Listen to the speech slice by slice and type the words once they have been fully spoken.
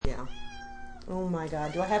Oh my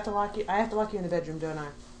God! Do I have to lock you? I have to lock you in the bedroom, don't I?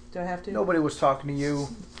 Do I have to? Nobody was talking to you.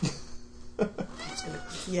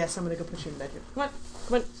 Yes, I'm gonna go put you in the bedroom. Come on,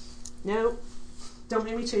 come on. No, don't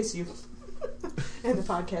make me chase you. And the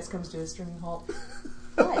podcast comes to a screaming halt.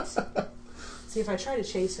 What? See, if I try to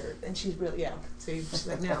chase her, and she's really See, she's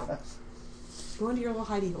like, no. Go into your little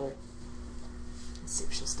hidey hole. Let's see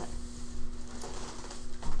if she'll stay.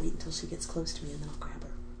 I'll wait until she gets close to me, and then I'll grab her.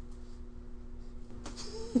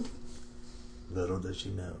 Little does she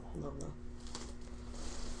know. No.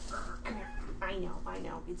 Come here. I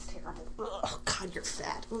know. It's terrible. Ugh. Oh, God, you're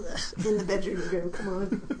fat. Ugh. In the bedroom you go. Come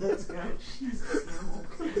on. Let's go. Jesus,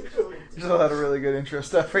 no. There's a lot of really good intro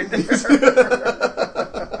stuff right there.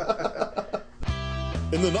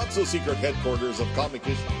 In the not-so-secret headquarters of Comic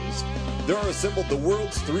Issues, there are assembled the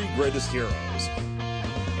world's 3 greatest heroes.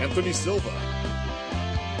 Anthony Silva,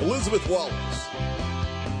 Elizabeth Wallace,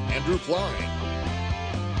 Andrew Klein.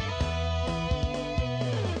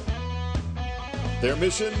 Their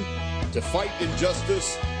mission? To fight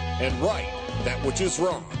injustice and right that which is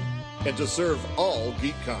wrong, and to serve all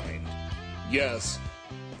geek kind. Yes,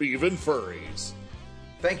 even furries.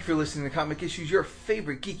 Thank you for listening to Comic Issues, your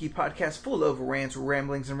favorite geeky podcast full of rants,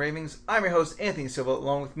 ramblings, and ravings. I'm your host, Anthony Silva.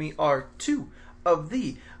 Along with me are 2 of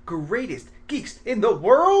the greatest geeks in the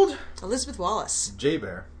world. Elizabeth Wallace.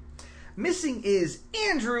 J-Bear. Missing is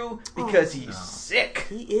Andrew because he's sick.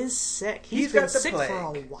 He is sick. He's been got the sick plague. for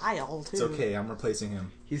a while, too. It's okay, I'm replacing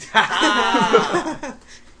him. He got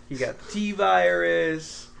the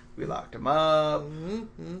T-virus. We locked him up.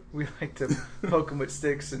 Mm-hmm. We like to poke him with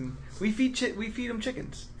sticks, and we feed him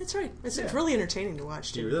chickens. That's right. It's really entertaining to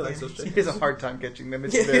watch, too. He really likes those He chickens. has a hard time catching them.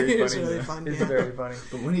 It's very funny. It's really fun. It's very funny.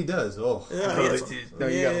 But when he does, No,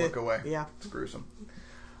 you gotta look away. Yeah. It's gruesome.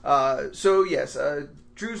 So, yes,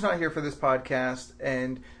 Drew's not here for this podcast,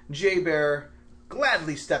 and J-Bear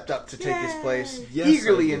gladly stepped up to take his place. Yes,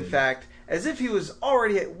 eagerly, I in did. fact, as if he was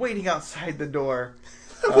already waiting outside the door.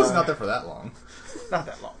 I wasn't out there for that long. Not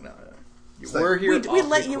that long, no. You It's were like- here. We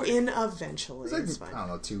let awfully you quick. in eventually. It's like, It's fine. I don't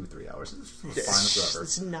know, 2-3 hours. It's fine Yeah. forever.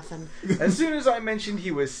 It's nothing. As soon as I mentioned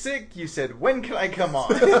he was sick, you said, "When can I come on?"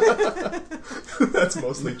 That's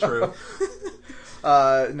mostly true.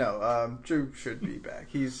 No, Drew should be back.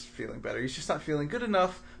 He's feeling better. He's just not feeling good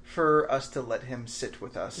enough for us to let him sit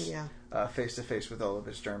with us, face to face with all of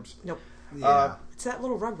his germs. Nope. Yeah. It's that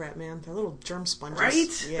little Rugrat, man. They're little germ sponges.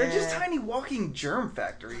 Right? Yeah. They're just tiny walking germ I'm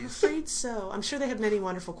factories. afraid so. I'm sure they have many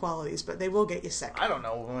wonderful qualities, but they will get you sick. I don't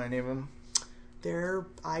know any of them.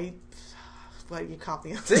 Well, you caught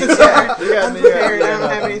me. Yeah, I'm prepared. I don't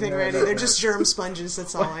have anything ready. They're just germ sponges.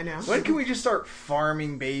 That's all I know. When can we just start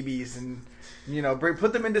farming babies and,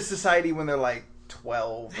 put them into society when they're like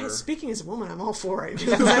 12? Hey, Or... speaking as a woman, I'm all for it.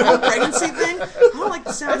 That whole pregnancy thing, I don't like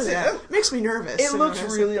the sound of that. It makes me nervous. It looks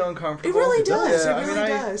really uncomfortable. It really does. Yeah, It really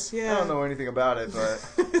does. Yeah. I don't know anything about it, but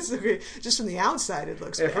It's okay. Just from the outside, it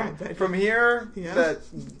looks bad. But from here, Yeah.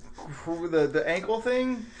 the ankle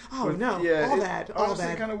thing. Oh, no. All that. Honestly,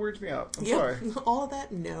 it kind of weirds me out. I'm Yep. sorry. All of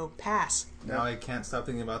that, no. Pass. Now I can't stop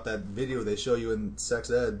thinking about that video they show you in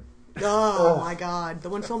Sex Ed. Oh, my God. The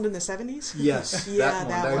one filmed in the 70s? Yes, Yeah, that one.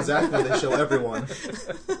 that one. Exactly, they show everyone.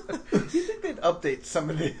 Do you think they'd update some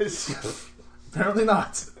of this? Apparently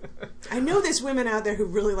not. I know there's women out there who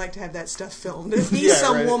really like to have that stuff filmed. If he's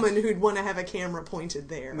some right. woman who'd want to have a camera pointed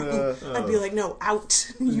there, I'd be like, no, out.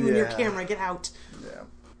 You and your Yeah. camera, get out. Yeah.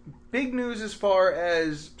 Big news as far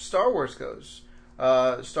as Star Wars goes.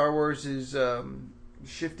 Star Wars is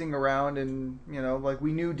shifting around, and like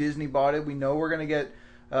we knew Disney bought it. We know we're gonna get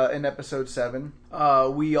an episode 7.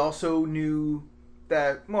 We also knew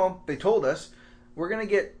that. Well, they told us we're gonna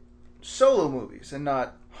get solo movies and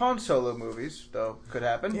not Han Solo movies, though could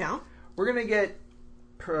happen. Yeah. We're gonna get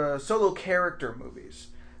solo character movies.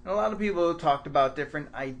 And a lot of people talked about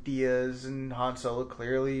different ideas, and Han Solo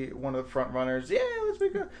clearly one of the front runners. Yeah, let's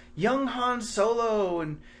make a young Han Solo,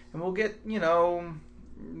 and we'll get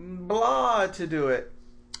blah to do it.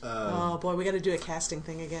 Oh boy, we got to do a casting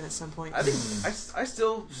thing again at some point. I think I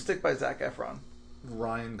still stick by Zac Efron.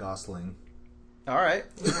 Ryan Gosling. All right,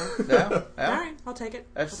 yeah. All right, I'll take it.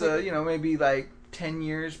 That's I'll take it. maybe like 10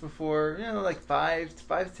 years before, like 5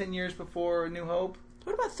 to 10 years before A New Hope.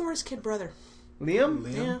 What about Thor's kid brother?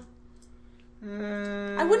 Liam? Yeah.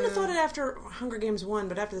 I wouldn't have thought it after Hunger Games 1,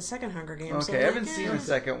 but after the second Hunger Games. Okay, I haven't seen the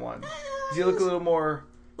second one. Does he look a little more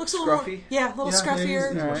Looks a little scruffy? more, yeah, a little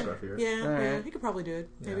scruffier. He's more Alright. scruffier. Yeah, Alright. yeah, he could probably do it.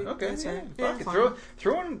 Maybe. Okay, That's yeah, right. fuck it.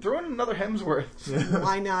 Fine. Throw in another Hemsworth.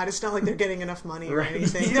 Why not? It's not like they're getting enough money or Right.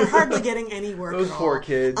 anything. They're hardly getting any work Those at poor all.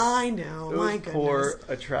 kids. I know. Those My goodness. poor,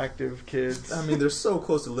 attractive kids. I mean, they're so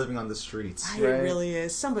close to living on the streets. It Right. really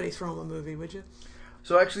is. Somebody throw him a movie, would you?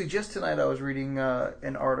 So actually, just tonight I was reading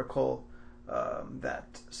an article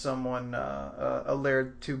that someone,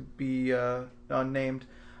 alleged to be unnamed,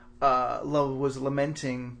 was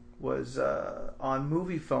lamenting was on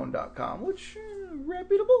MoviePhone.com, which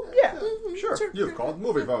reputable, yeah, sure. You've called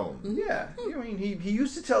Movie Phone. Yeah, I mean, he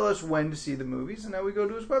used to tell us when to see the movies, and now we go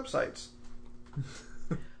to his websites.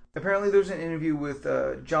 Apparently, there's an interview with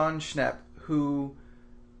John Schnepp, who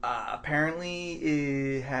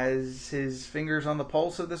apparently has his fingers on the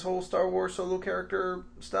pulse of this whole Star Wars solo character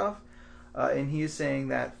stuff, and he is saying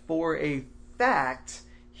that for a fact,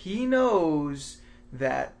 he knows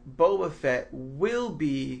that Boba Fett will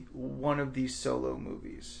be one of these solo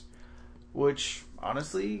movies, which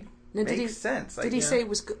honestly makes sense. Did he say it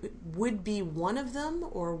would be one of them,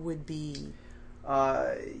 or would be?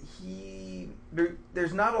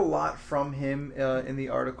 There's not a lot from him in the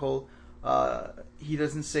article. He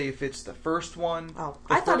doesn't say if it's the first one. Oh,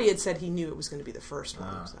 I thought he had said he knew it was going to be the first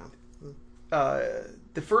one.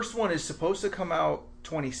 The first one is supposed to come out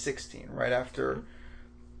 2016, right after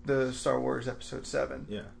the Star Wars Episode 7.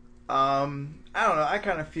 Yeah. I don't know. I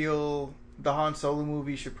kind of feel the Han Solo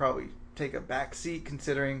movie should probably take a back seat,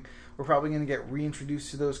 considering we're probably going to get reintroduced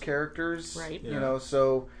to those characters. Right. You know,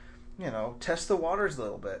 so, test the waters a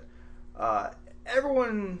little bit.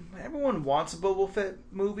 Everyone wants a Boba Fett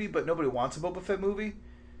movie, but nobody wants a Boba Fett movie.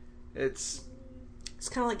 It's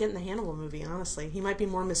kind of like getting the Hannibal movie, honestly. He might be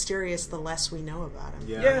more mysterious the less we know about him.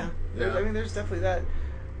 Yeah. There's definitely that.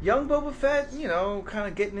 Young Boba Fett, kind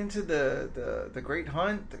of getting into the Great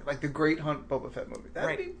Hunt, like the Great Hunt Boba Fett movie.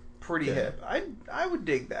 That'd be pretty hip. I would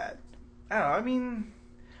dig that. I don't know. I mean,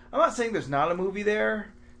 I'm not saying there's not a movie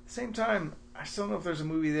there. At the same time, I still don't know if there's a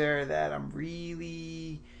movie there that I'm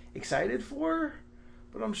really excited for.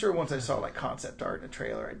 But I'm sure once I saw like concept art and a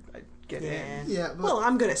trailer, I'd get in. Yeah. But, well,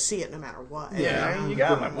 I'm going to see it no matter what. Yeah, I mean, you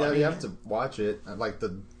got my money. Yeah, you have to watch it. I like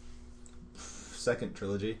the second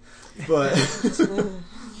trilogy, but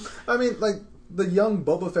I mean, like the young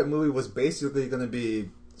Boba Fett movie was basically going to be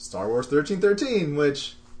Star Wars 1313,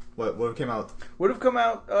 which what came out would have come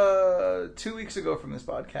out 2 weeks ago from this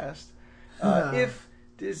podcast if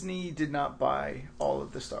Disney did not buy all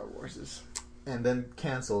of the Star Warses and then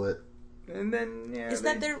cancel it. And then is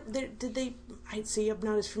that did they? I'd say I'm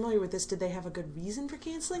not as familiar with this. Did they have a good reason for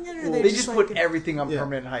canceling it, or they just put everything on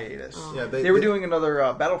permanent hiatus? Oh. Yeah, they were doing another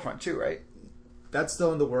Battlefront too, right? That's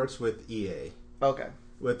still in the works with EA. Okay.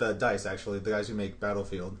 With DICE, actually, the guys who make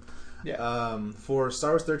Battlefield. Yeah. For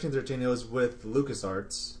Star Wars 1313, it was with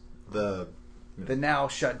LucasArts, the now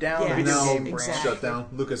shut down Yeah, video now game brand. shut down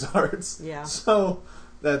LucasArts. Yeah. So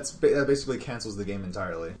that basically cancels the game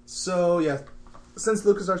entirely. So yeah, since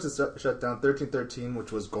LucasArts has shut down 1313,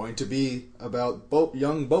 which was going to be about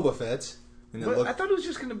young Boba Fett, and but I thought it was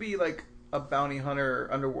just going to be like a bounty hunter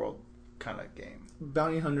underworld kind of game.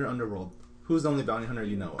 Bounty hunter underworld. Who's the only bounty hunter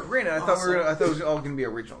you know of? Granted, I thought it was all going to be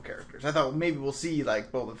original characters. I thought maybe we'll see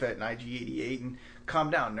like Boba Fett and IG-88, and calm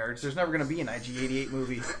down, nerds. There's never going to be an IG-88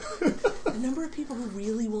 movie. A number of people who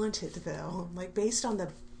really want it, though, like based on the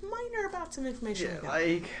minor about some information. Yeah,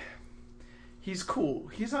 like he's cool.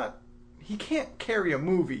 He's not. He can't carry a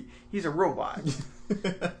movie. He's a robot.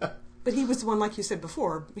 But he was the one, like you said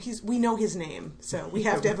before. We know his name, so we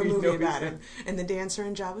have to have a movie about him. And the dancer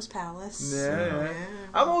in Jabba's palace. Yeah.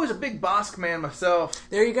 I'm always a big Bosk man myself.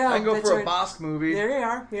 There you go. I can go for a Bosk movie. There you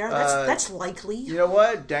are. Yeah, that's likely. You know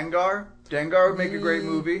what? Dengar would make a great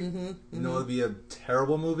movie. You know, it'd be a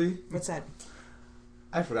terrible movie. What's that?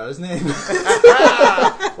 I forgot his name.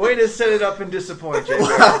 Way to set it up and disappoint you.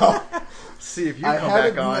 Wow. See if you come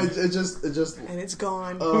back on. It just and it's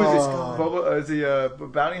gone. Who is this? Is he a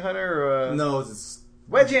bounty hunter? Or no, it's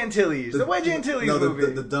Wedge Antilles. The Wedge Antilles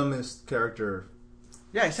movie. The dumbest character.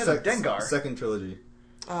 Yeah, I said Dengar. Second trilogy.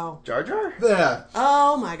 Oh. Jar Jar? Yeah.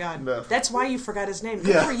 Oh my God. No. That's why you forgot his name.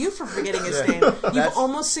 Good for you for forgetting his name. You've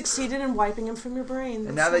almost succeeded in wiping him from your brain.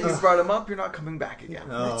 And now that you've brought him up, you're not coming back again.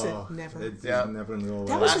 That's it. Never. It's never going to go away.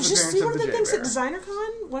 That was just see one of the things Bear. at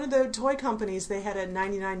DesignerCon. One of the toy companies, they had a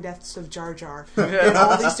 99 deaths of Jar Jar, and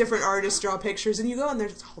all these different artists draw pictures, and you go and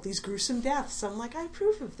there's all these gruesome deaths. I'm like, I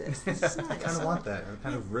approve of this. This is nice. I kind of want that. I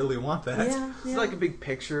kind of really want that. Yeah. It's like a big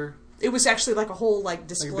picture. It was actually like a whole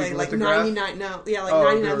display, like 99. No, yeah, like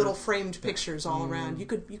 99 little framed pictures all around. You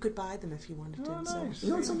could buy them if you wanted to. Nice.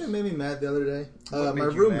 You know something that made me mad the other day? What My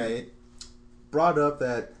made you roommate brought up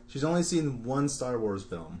that she's only seen one Star Wars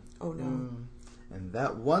film. Oh no! And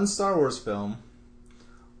that one Star Wars film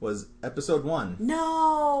was Episode 1.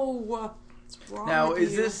 No. What's wrong Now, with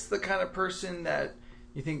is you? this the kind of person that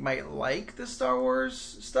you think might like the Star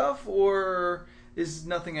Wars stuff, or is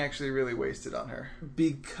nothing actually really wasted on her?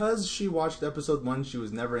 Because she watched Episode 1, she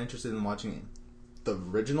was never interested in watching the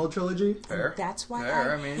original trilogy. Fair. That's why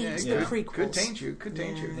Fair. I hate the yeah. prequels. Could taint you. Could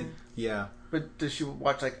taint you. Yeah. But does she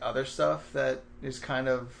watch like other stuff that is kind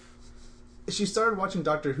of? She started watching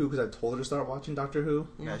Doctor Who because I told her to start watching Doctor Who,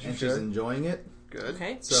 Yeah, and she's enjoying it. Good.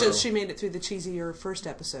 Okay, So- so she made it through the cheesier first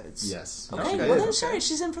episodes. Yes. Okay, Okay, well then, okay. sorry,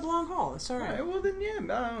 she's in for the long haul. It's all All right. right. Well then,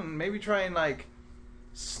 yeah. Maybe try and like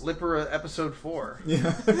slip her episode 4.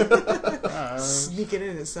 Yeah. Sneak it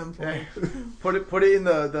in at some point. Put it in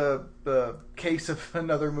the case of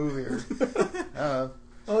another movie. Or,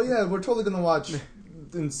 Oh yeah, we're totally gonna watch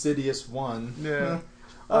Insidious 1. Yeah.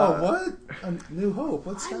 Oh, what? A New Hope.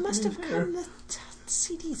 What's I happening must have here? gotten the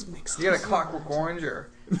CDs mixed up. You got a Clockwork Orange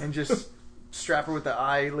and just strap her with the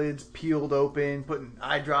eyelids peeled open, putting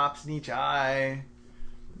eye drops in each eye,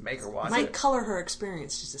 make her watch Might it. color her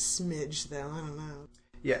experience just a smidge, though. I don't know.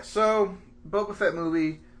 Yeah. So Boba Fett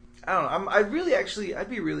movie. I don't know. I'd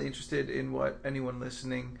be really interested in what anyone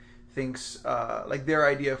listening thinks, like their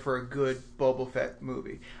idea for a good Boba Fett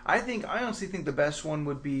movie. I honestly think the best one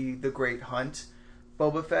would be The Great Hunt.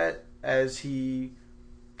 Boba Fett, as he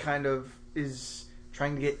kind of is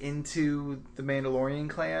trying to get into the Mandalorian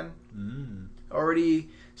clan. Already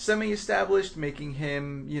semi-established, making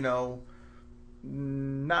him,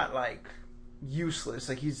 not like useless.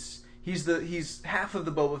 Like he's half of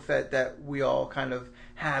the Boba Fett that we all kind of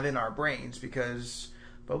have in our brains, because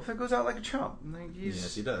Boba Fett goes out like a chump. Like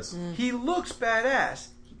Yes, he does. He looks badass.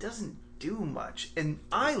 He doesn't do much, and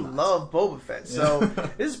I love Boba Fett. So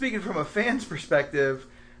this is speaking from a fan's perspective.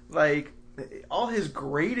 Like all his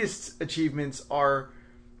greatest achievements are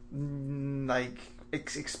like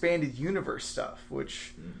expanded universe stuff,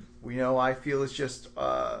 which we know I feel is just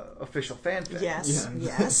official fanfic. Yes,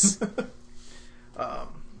 Yeah. yes.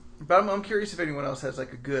 But I'm curious if anyone else has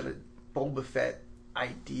like a good Boba Fett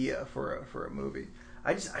idea for a movie.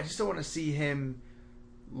 I just don't want to see him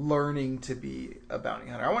learning to be a bounty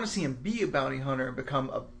hunter. I want to see him be a bounty hunter and become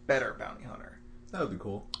a better bounty hunter. That would be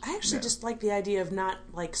cool. I actually Yeah. just like the idea of not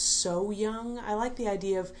like so young. I like the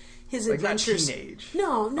idea of his Like not adventures. teenage.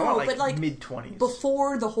 No, I want, but like mid-20s.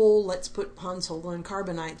 before the whole let's put Han Solo in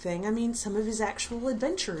carbonite thing. I mean, some of his actual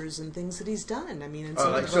adventures and things that he's done. I mean, and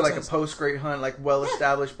some of the like a books- post Great Hunt, like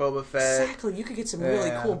well-established Boba Fett. exactly. You could get some really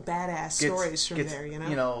Yeah. cool badass stories from gets, there. You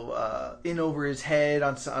know. in over his head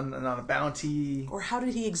on a bounty. Or how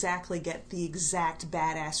did he exactly get the exact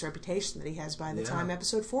badass reputation that he has by the Yeah. time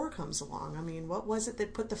Episode 4 comes along? I mean, what was it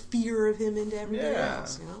that put the fear of him into everything Yeah.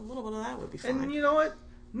 else? You know, a little bit of that would be fine. And you know what?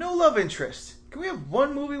 No love interest. Can we have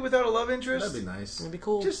one movie without a love interest? That'd be nice. It'd be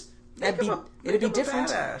cool. Just That'd make be- him a, it'd be make him a different.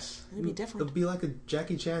 badass. It'd be different. It'd be like a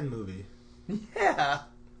Jackie Chan movie. Yeah.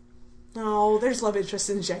 No, there's love interest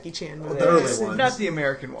in the Jackie Chan movies. The early ones. Not the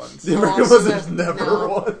American ones. The American Also, was there's never no.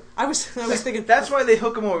 one. I was thinking That's why they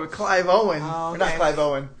hook him over with Clive Owen. Oh, Or not okay. Clive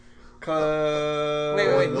Owen.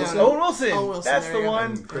 wait, no, Wilson? no. Owen Wilson. Owen Wilson, That's there the you go.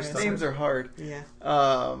 one. And Chris Names Tucker. are hard. Yeah.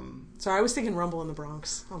 So I was thinking Rumble in the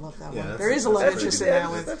Bronx. I love that Yeah, one. that's- There is a love that's interest in pretty that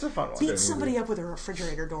good. one. that's a fun one. Beat somebody up with a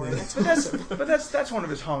refrigerator door. That's But awesome. that's one of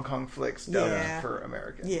his Hong Kong flicks dubbed Yeah. for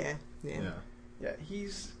American. Yeah. Yeah,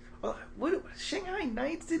 he's. Well, what Shanghai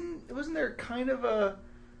Nights wasn't there kind of a,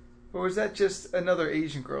 or was that just another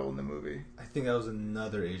Asian girl in the movie? I think that was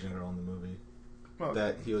another Asian girl in the movie Well,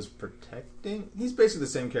 that he was protecting. He's basically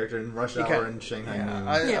the same character in Rush he Hour kinda- and Shanghai yeah, Noon.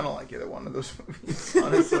 I Yeah. don't like either one of those movies.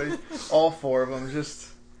 Honestly, all four of them just.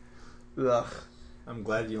 Ugh. I'm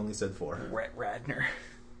glad you only said 4 Rhett Radner.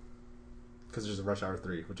 because there's a Rush Hour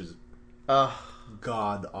 3, which is Ugh.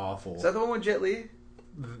 god awful. Is that the one with Jet Li?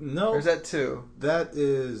 No, Or is that 2? that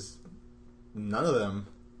is none of them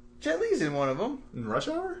Jet Li's in one of them. in Rush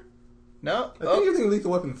Hour. No? I think you're thinking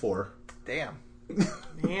Lethal Weapon 4. Damn.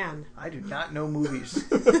 Man. I do not know movies.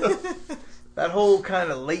 That whole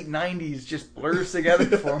kind of late 90s just blurs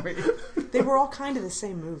together for me. They were all kind of the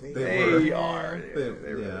same movie. They were. They are. They They-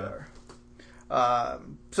 really yeah. are.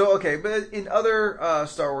 So, okay, but in other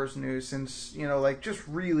Star Wars news, since, like just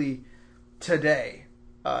really today,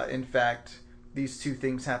 in fact, these two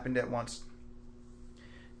things happened at once.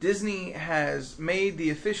 Disney has made the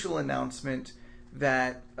official announcement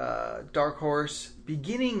that Dark Horse,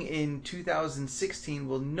 beginning in 2016,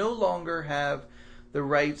 will no longer have the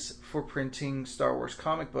rights for printing Star Wars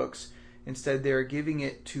comic books. Instead, they're giving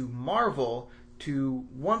it to Marvel to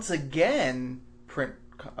once again print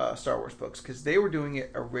Star Wars books, because they were doing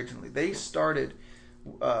it originally. They started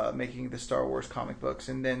making the Star Wars comic books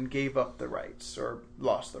and then gave up the rights, or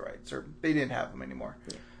lost the rights, or they didn't have them anymore.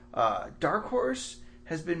 Yeah. Dark Horse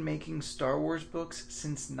has been making Star Wars books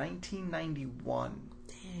since 1991.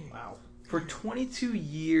 Wow. For 22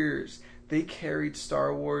 years, they carried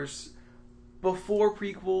Star Wars before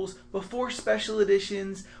prequels, before special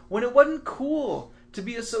editions, when it wasn't cool to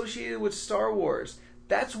be associated with Star Wars.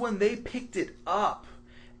 That's when they picked it up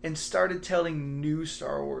and started telling new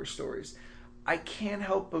Star Wars stories. I can't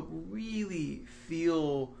help but really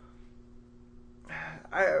feel...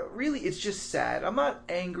 it's just sad. I'm not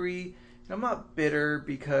angry, and I'm not bitter,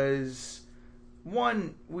 because,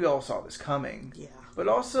 one, we all saw this coming. Yeah. But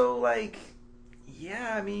also, like,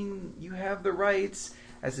 yeah, I mean, you have the rights.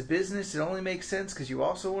 As a business, it only makes sense because you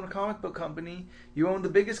also own a comic book company. You own the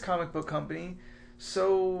biggest comic book company.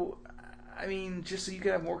 So, I mean, just so you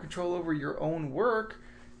can have more control over your own work,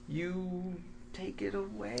 you take it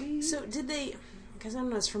away. So did they, because I'm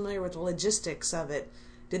not as familiar with the logistics of it,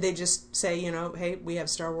 did they just say, you know, hey, we have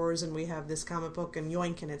Star Wars and we have this comic book and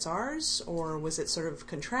yoink and it's ours? Or was it sort of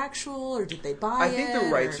contractual, or did they buy it? I think the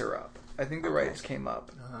rights are up. I think the rights came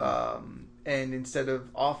up. And instead of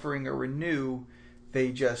offering a renew,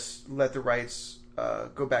 they just let the rights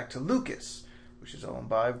go back to Lucas, which is owned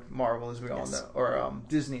by Marvel, as we all know, or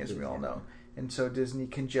Disney, as we all know. And so Disney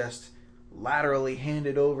can just laterally hand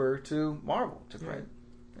it over to Marvel to print.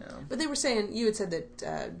 You know. But they were saying, you had said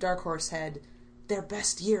that Dark Horse had their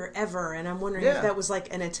best year ever, and I'm wondering if that was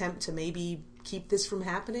like an attempt to maybe keep this from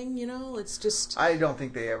happening. You know, it's just... I don't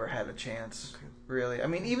think they ever had a chance, really. I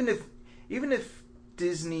mean, even if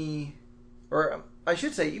Disney, or I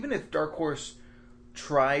should say, even if Dark Horse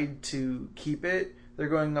tried to keep it, they're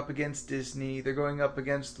going up against Disney, they're going up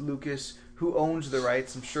against Lucas, who owns the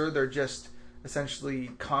rights. I'm sure they're just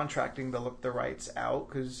essentially contracting the rights out,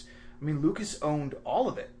 because, I mean, Lucas owned all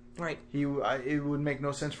of it. Right. It would make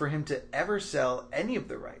no sense for him to ever sell any of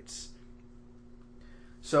the rights.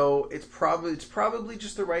 So it's probably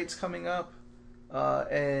just the rights coming up,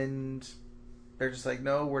 and they're just like,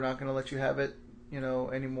 no, we're not going to let you have it,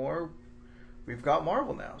 anymore. We've got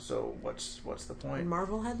Marvel now, so what's the point? And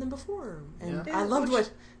Marvel had them before, and Yeah. I loved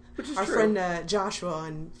what our true. friend Joshua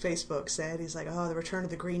on Facebook said. He's like, "Oh, the Return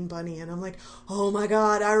of the Green Bunny," and I'm like, "Oh my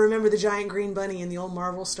God, I remember the giant green bunny in the old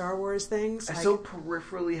Marvel Star Wars things." I so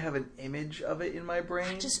peripherally have an image of it in my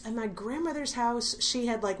brain. Just at my grandmother's house, she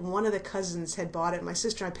had like one of the cousins had bought it. My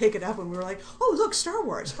sister and I pick it up, and we were like, "Oh, look, Star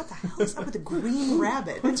Wars! What the hell is up with the green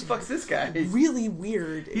rabbit? Who the fuck's this guy?" Really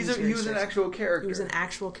weird. He was an actual character. He was an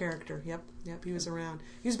actual character. Yep. He was around.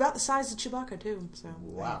 He was about the size of Chewbacca too. So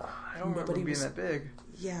wow, I don't remember him being that big.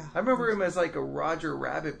 Yeah, I remember him as like a Roger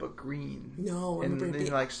Rabbit, but green. No,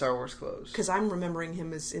 in like Star Wars clothes. Because I'm remembering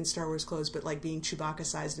him as in Star Wars clothes, but like being Chewbacca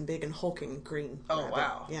sized and big and hulking green. Oh rabbit.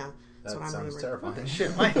 Wow! Yeah, that's what I'm sounds terrifying. What the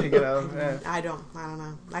shit am I thinking of? Yeah. I don't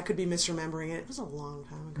know. I could be misremembering it. It was a long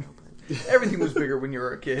time ago, but everything was bigger when you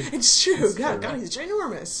were a kid. It's true. God, he's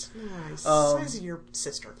ginormous. Size of your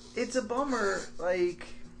sister. It's a bummer. Like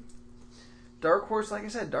Dark Horse, like I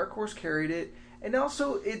said, Dark Horse carried it, and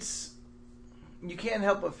also you can't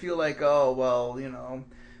help but feel like, oh well,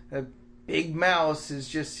 a big mouse is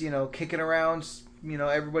just kicking around,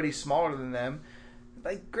 everybody smaller than them.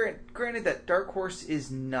 Like granted that Dark Horse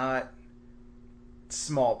is not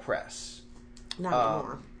small press.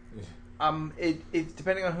 Not anymore. It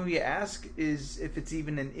depending on who you ask is if it's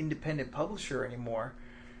even an independent publisher anymore.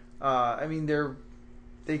 I mean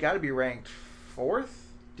they got to be ranked 4th.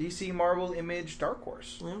 DC, Marvel, Image, Dark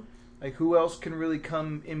Horse. Yeah. Like who else can really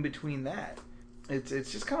come in between that?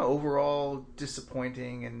 It's just kind of overall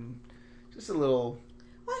disappointing and just a little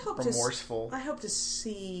remorseful. I hope to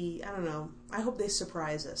see. I don't know. I hope they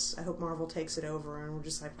surprise us. I hope Marvel takes it over and we're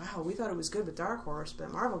just like, wow, we thought it was good with Dark Horse,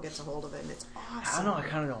 but Marvel gets a hold of it and it's awesome. I don't know. I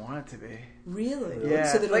kind of don't want it to be. Really?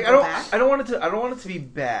 Yeah. So they don't like go back? I don't want it to be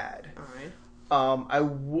bad. All right. I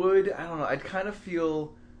don't know. I'd kind of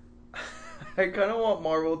feel. I kind of want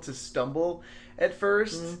Marvel to stumble at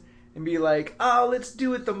first and be like, "Oh, let's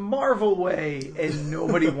do it the Marvel way," and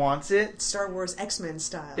nobody wants it. Star Wars X-Men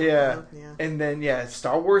style. Yeah. And then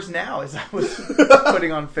Star Wars Now, as I was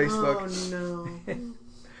putting on Facebook. Oh no.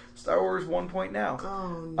 Star Wars 1 Now.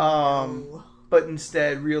 Oh no. But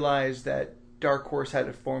instead realized that Dark Horse had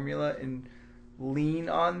a formula and lean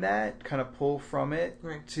on that, kind of pull from it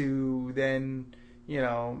to then,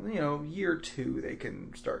 year 2 they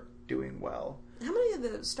can start doing well. How many of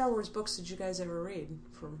the Star Wars books did you guys ever read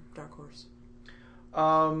from Dark Horse?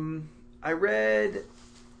 I read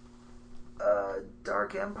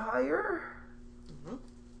Dark Empire.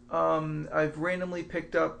 Mm-hmm. I've randomly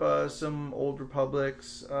picked up some Old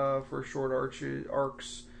Republics for short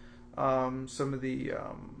arcs. Some of the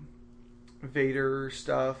Vader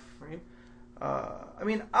stuff. Right. I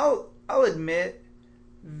mean, I'll admit,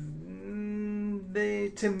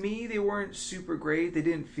 to me they weren't super great. They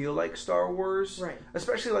didn't feel like Star Wars, right?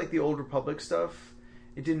 Especially like the Old Republic stuff.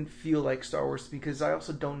 it didn't feel like Star Wars because I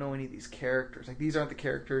also don't know any of these characters. Like, these aren't the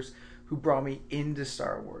characters who brought me into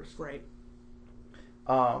Star Wars. Right.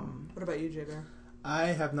 What about you, J Bear? I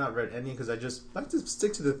have not read any because I just like to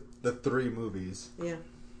stick to the 3 movies. Yeah.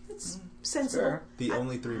 It's sensible. Fair. The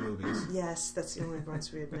only 3 movies. Yes, that's the only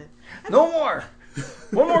ones we admit. No more!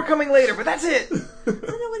 One more coming later, but that's it! I don't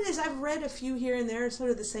know what it is. I've read a few here and there,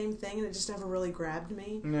 sort of the same thing, and it just never really grabbed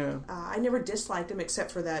me. Yeah. I never disliked them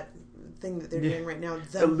except for that thing that they're doing right now.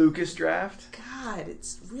 The Lucas draft. God,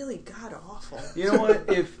 it's really god-awful. You know what?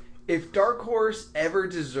 If Dark Horse ever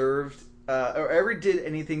deserved, or ever did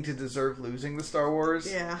anything to deserve losing the Star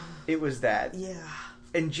Wars, Yeah. it was that. Yeah.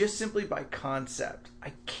 And just simply by concept,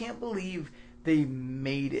 I can't believe they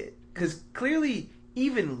made it. Because clearly,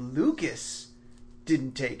 even Lucas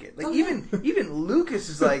didn't take it. Like, Oh, yeah. even Lucas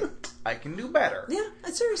is like, I can do better. Yeah,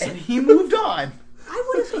 seriously. And he moved on. I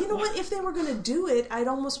would have, you know what, if they were going to do it, I'd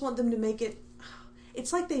almost want them to make it,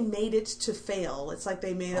 it's like they made it to fail. It's like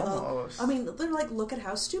they made it, Almost. I mean, they're like, look at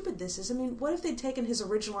how stupid this is. I mean, what if they'd taken his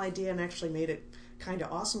original idea and actually made it kind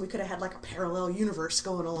of awesome? We could have had like a parallel universe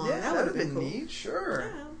going along. Yeah, that would would have been cool. neat,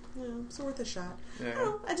 sure. Yeah, it's worth a shot. Yeah. I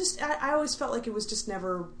don't know, I always felt like it was just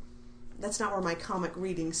never, that's not where my comic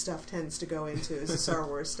reading stuff tends to go into, is the Star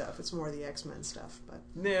Wars stuff. It's more the X-Men stuff, but...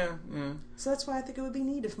 Yeah. So that's why I think it would be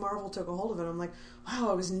neat if Marvel took a hold of it. I'm like,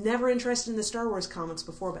 wow, I was never interested in the Star Wars comics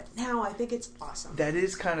before, but now I think it's awesome. That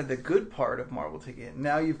is kind of the good part of Marvel taking it.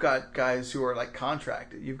 Now you've got guys who are like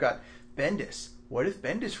contracted. You've got Bendis. What if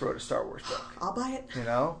Bendis wrote a Star Wars book? I'll buy it. You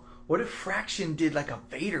know? What if Fraction did like a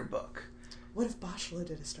Vader book? What if Boschla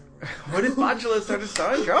did a Star Wars? What if Modula started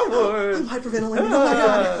Star Wars? I'm hyperventilating. Oh my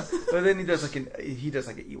god. But then he does like an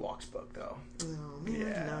Ewoks book though. Oh, man,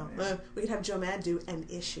 Yeah, no. yeah. We could have Joe Mad do an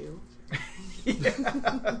issue. Yeah.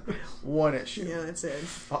 One issue. Yeah, that's it.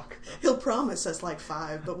 Fuck. He'll promise us like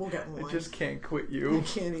 5, but we'll get one. I just can't quit I you.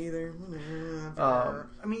 can't either. I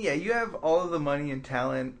mean, yeah, you have all of the money and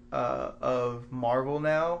talent of Marvel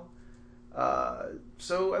now.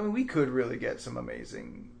 So, I mean, we could really get some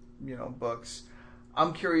amazing, books.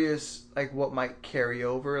 I'm curious, like, what might carry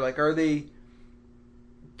over. Like, are they...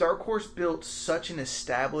 Dark Horse built such an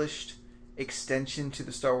established extension to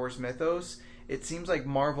the Star Wars mythos. It seems like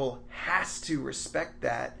Marvel has to respect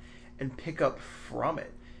that and pick up from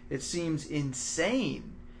it. It seems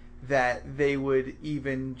insane that they would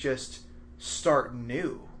even just start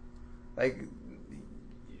new. Like,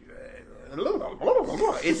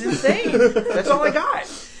 it's insane. That's all I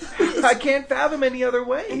got. I can't fathom any other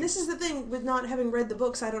way. And this is the thing with not having read the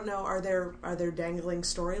books. I don't know. Are there dangling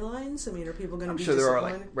storylines? I mean, are people going to I'm be sure there are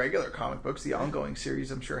disappointed? like regular comic books. The ongoing series,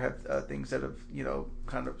 I'm sure, have things that have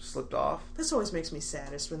kind of slipped off. This always makes me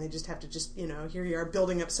saddest when they just have to here you are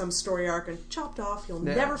building up some story arc and chopped off. You'll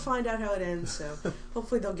Yeah. never find out how it ends. So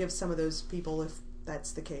hopefully they'll give some of those people, if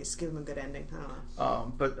that's the case, give them a good ending. I don't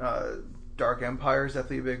know. But Dark Empire is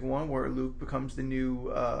definitely a big one, where Luke becomes the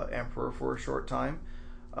new emperor for a short time.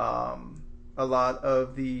 A lot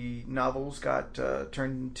of the novels got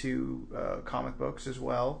turned into comic books as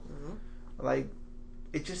well. Mm-hmm. Like,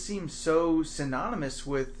 it just seems so synonymous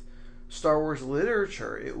with Star Wars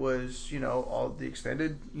literature. It was, all the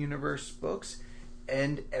expanded universe books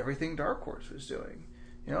and everything Dark Horse was doing.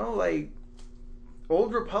 Like,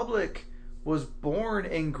 Old Republic was born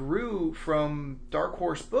and grew from Dark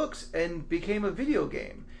Horse books and became a video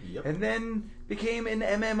game. Yep. And then became an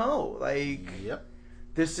MMO. Like, Yep.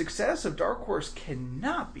 the success of Dark Horse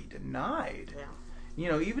cannot be denied.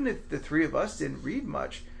 Yeah. Even if the three of us didn't read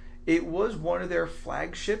much, it was one of their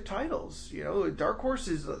flagship titles. Dark Horse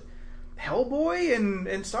is Hellboy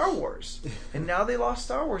and Star Wars. And now they lost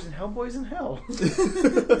Star Wars and Hellboy's in hell.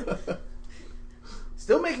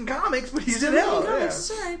 Still making comics, but he's in hell. Yeah. It's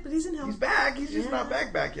all right, but he's in hell. He's back. He's just not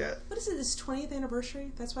back yet. What is it? His 20th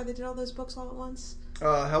anniversary? That's why they did all those books all at once.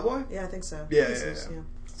 Hellboy? Yeah, I think so. Yeah, I think yeah, so, yeah.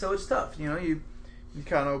 So it's tough. You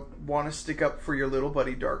kind of want to stick up for your little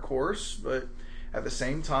buddy Dark Horse, but at the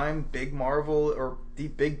same time, big Marvel or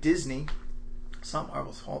big Disney, it's not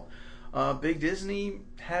Marvel's fault. Big Disney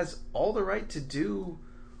has all the right to do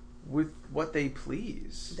with what they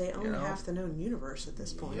please. They own half the known universe at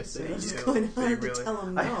this point. Yes, so they it's do. going They hard really- to tell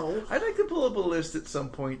them no. I'd like to pull up a list at some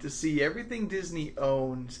point to see everything Disney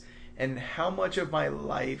owns and how much of my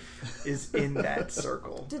life is in that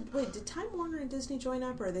circle. Did Time Warner and Disney join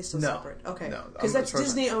up, or are they still No. separate? Okay, No. because I'm that's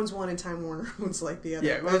surprised- Disney owns one and Time Warner owns like the other.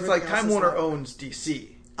 Yeah, well, it's like Everything else Time is Warner like- owns DC.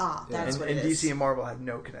 Ah, that's what and it is. DC and Marvel have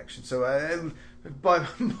no connection. So, by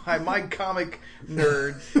my comic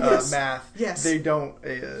nerd Yes. math, Yes. they don't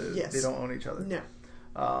Yes. they don't own each other. No.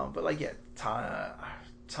 But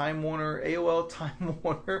Time Warner, AOL Time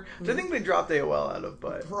Warner. Which I think they dropped AOL out of,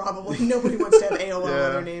 but Probably. Nobody wants to have AOL Yeah.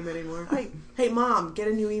 on their name anymore. Hey, Mom, get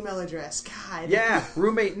a new email address. God. yeah,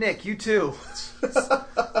 roommate Nick, you too.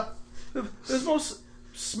 The most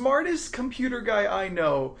smartest computer guy I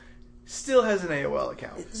know still has an AOL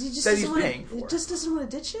account that he's paying for. He just doesn't want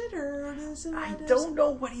to ditch it, or does it? I don't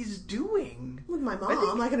know what he's doing. With my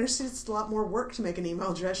mom, I can understand it's a lot more work to make an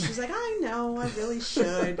email address. She's like, I know, I really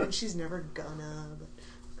should, and she's never gonna. But...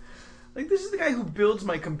 Like, this is the guy who builds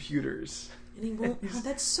my computers. And he won't. Oh,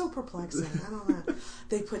 that's so perplexing. I don't know.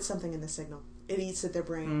 They put something in the signal. It eats at their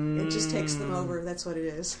brain. It just takes them over. That's what it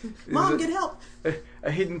is. Mom, get help.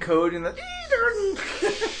 A hidden code in the...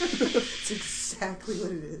 It's exactly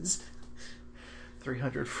what it is.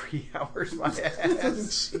 300 free hours, my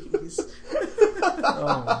ass. Jeez.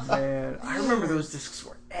 Oh, man. I remember those discs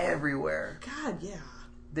were everywhere. God, yeah.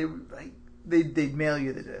 They were like... They'd mail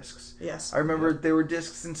you the discs. Yes. I remember there were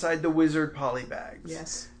discs inside the Wizard polybags.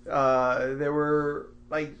 Yes. There were,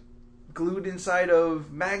 like, glued inside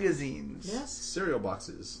of magazines. Yes. Cereal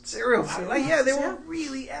boxes. Cereal boxes. Like, yeah, they were Yeah.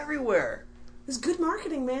 really everywhere. It's good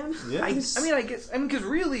marketing, man. Yeah. I guess, because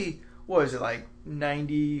really, what was it, like,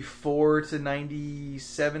 94 to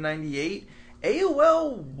 97, 98?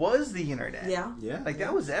 AOL was the internet. Yeah. Yeah. Like,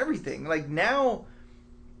 that was everything. Like, now...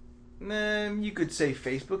 you could say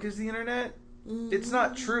Facebook is the internet. It's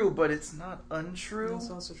not true, but it's not untrue.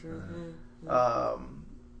 That's also true.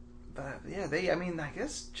 But yeah, I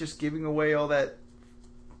guess just giving away all that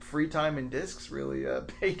free time and discs really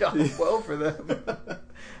paid off well for them.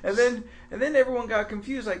 and then everyone got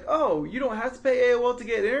confused, like, oh, you don't have to pay AOL to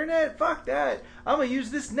get internet? Fuck that! I'm gonna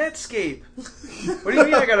use this Netscape. What do you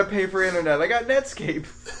mean I gotta pay for internet? I got Netscape.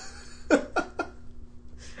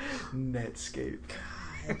 Netscape.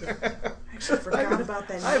 I actually forgot about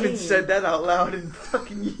that name. I haven't said that out loud in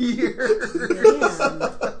fucking years. Man.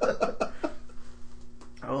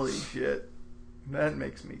 Holy shit. That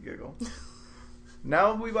makes me giggle.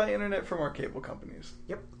 Now we buy internet from our cable companies.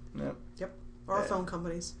 Yep. Yep. Or Yeah. phone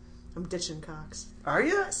companies. I'm ditching Cox. Are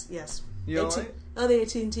you? Yes. You don't like? The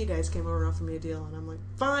AT&T guys came over and offered me a deal, and I'm like,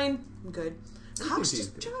 fine, I'm good. Cox,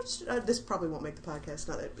 this probably won't make the podcast,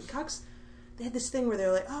 not that, but Cox, they had this thing where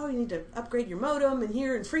they're like, oh, you need to upgrade your modem, and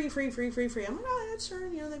here, and free. I'm like, oh, yeah, sure.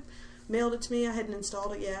 You know, they mailed it to me. I hadn't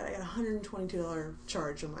installed it yet. I got a $122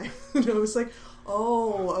 charge on my... I was like,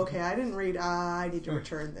 oh, okay, I didn't read. I need to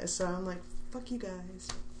return this. So I'm like, fuck you guys.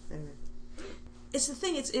 Anyway. It's the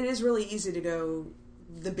thing, it is really easy to go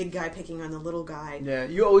the big guy picking on the little guy. Yeah,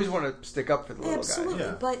 you always want to stick up for the little Absolutely, guy.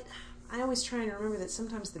 Yeah. but I always try and remember that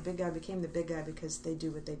sometimes the big guy became the big guy because they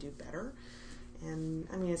do what they do better. And,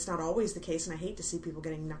 I mean, it's not always the case, and I hate to see people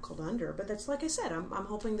getting knuckled under, but that's, like I said, I'm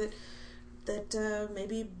hoping that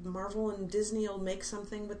maybe Marvel and Disney will make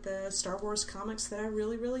something with the Star Wars comics that I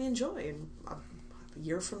really, really enjoy. And a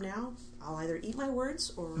year from now, I'll either eat my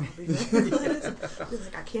words or I'll be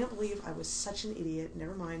like, I can't believe I was such an idiot.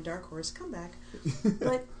 Never mind, Dark Horse, come back.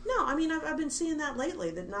 But no, I mean, I've been seeing that lately.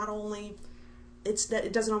 That not only that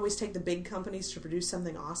it doesn't always take the big companies to produce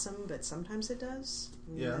something awesome, but sometimes it does.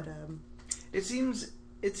 Yeah. It seems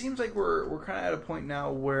like we're kind of at a point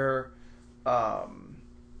now where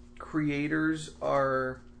creators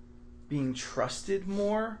are being trusted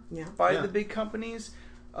more by the big companies.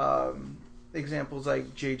 Examples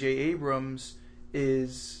like J.J. Abrams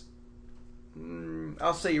is,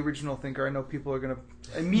 I'll say original thinker. I know people are going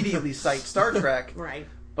to immediately cite Star Trek. Right.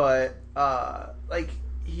 But, like,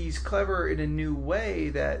 he's clever in a new way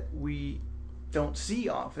that we don't see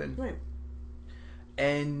often. Right.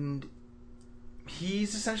 And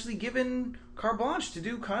he's essentially given carte blanche to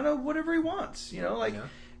do kind of whatever he wants. You know, like,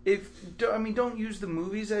 don't use the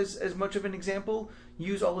movies as much of an example.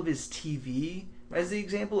 Use all of his TV as the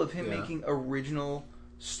example of him making original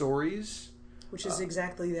stories. Which is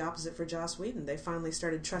exactly the opposite for Joss Whedon. They finally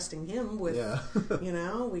started trusting him with, you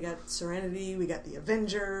know, we got Serenity, we got the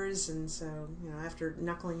Avengers, and so, you know, after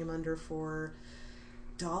knuckling him under for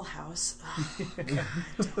Dollhouse, God,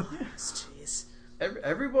 Dollhouse, jeez.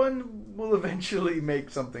 Everyone will eventually make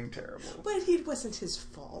something terrible. But it wasn't his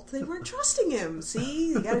fault. They weren't trusting him. See?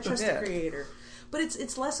 You gotta trust the creator. But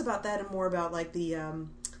it's less about that and more about, like, the,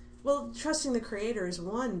 trusting the creator is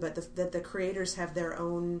one, but that the creators have their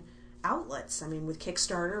own outlets. I mean, with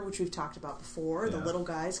Kickstarter, which we've talked about before, the little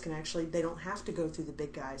guys can actually, they don't have to go through the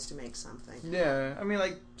big guys to make something. Yeah, I mean,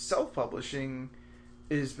 like, self-publishing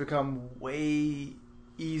has become way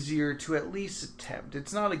easier to at least attempt.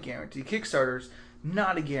 It's not a guarantee. Kickstarter's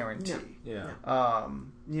not a guarantee. Yeah.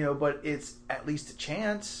 You know, but it's at least a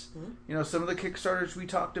chance. Mm-hmm. You know, some of the Kickstarters we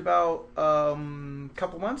talked about a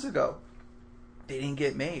couple months ago, they didn't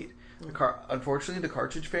get made. Unfortunately, the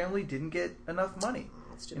Cartridge family didn't get enough money.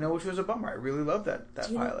 Which was a bummer. I really loved that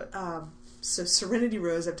pilot. So Serenity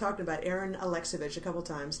Rose, I've talked about Aaron Alexovich a couple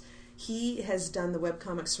times. He has done the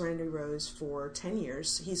webcomic Serenity Rose for 10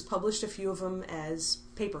 years. He's published a few of them as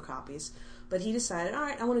paper copies, but he decided, all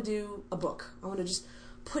right, I want to do a book. I want to just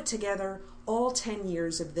put together all 10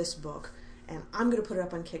 years of this book, and I'm going to put it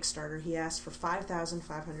up on Kickstarter. He asked for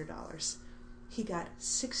 $5,500. He got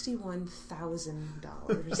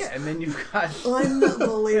 $61,000. Yeah, and then you've got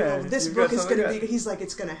unbelievable. This book is going to be. He's like,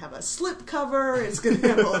 it's going to have a slip cover. It's going to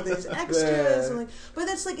have all these extras. And but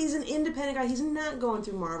that's he's an independent guy. He's not going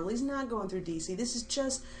through Marvel. He's not going through DC. This is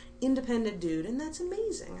just independent dude, and that's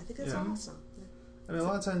amazing. I think that's awesome. I mean, a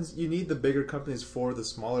lot of times you need the bigger companies for the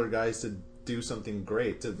smaller guys to do something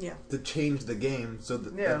great to change the game, so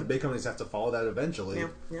that the big companies have to follow that eventually.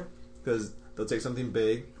 Yeah. Because they'll take something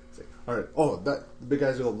big. All right. The big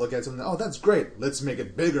guys will look at something. Oh, that's great. Let's make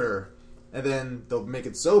it bigger, and then they'll make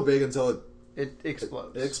it so big until it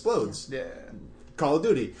explodes. It explodes. Yeah. Call of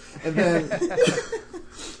Duty, and then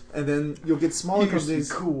and then you'll get smaller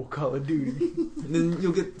companies. Cool Call of Duty. And then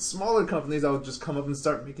you'll get smaller companies that will just come up and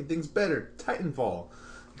start making things better. Titanfall.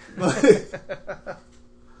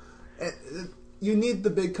 You need the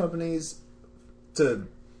big companies to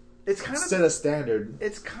set a standard.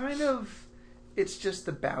 It's just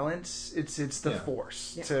the balance. It's the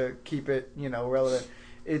force to keep it relevant.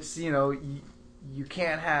 It's you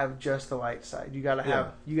can't have just the light side. You gotta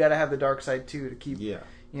have the dark side too to keep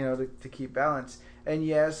to keep balance. And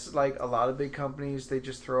yes, like a lot of big companies, they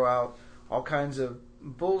just throw out all kinds of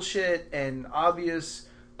bullshit and obvious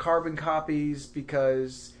carbon copies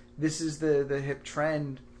because this is the hip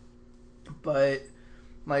trend. But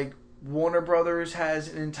like Warner Brothers has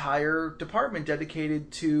an entire department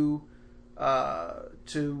dedicated to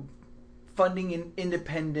funding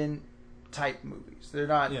independent type movies. They're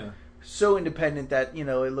not so independent that it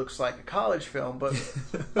looks like a college film, but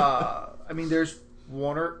I mean, there's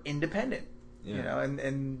Warner Independent,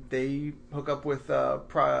 and they hook up with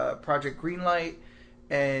Project Greenlight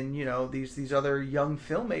and these other young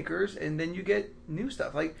filmmakers, and then you get new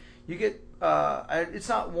stuff. Like you get it's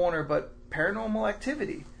not Warner, but Paranormal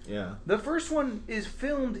Activity. Yeah. The first one is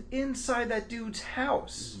filmed inside that dude's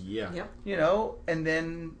house. Yeah. Yep. And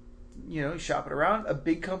then, you shop it around. A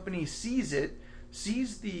big company sees it,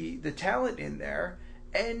 sees the talent in there,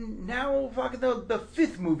 and now fucking the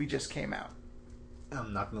fifth movie just came out.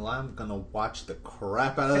 I'm not gonna lie, I'm gonna watch the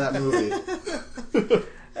crap out of that movie.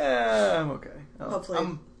 I'm okay.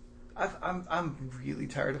 Hopefully. I'm really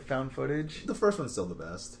tired of found footage. The first one's still the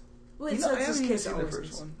best. Well, I haven't even seen the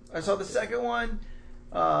first one. I saw the second one.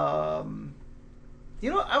 I've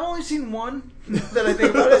only seen one. That I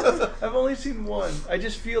think about it, I've only seen one. I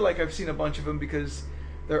just feel like I've seen a bunch of them because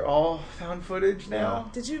they're all found footage now.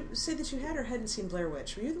 Did you say that you had or hadn't seen Blair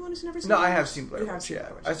Witch? Were you the one who's never seen? No, Blair I have Witch? seen Blair You Witch. seen Yeah,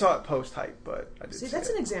 Blair Witch. I saw it post hype, but I didn't see that's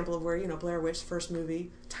it. an example of where Blair Witch first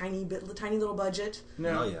movie, tiny little budget,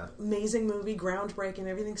 No. Oh yeah. amazing movie, groundbreaking,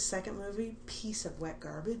 everything. Second movie, piece of wet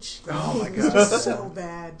garbage. Oh my It God. was just so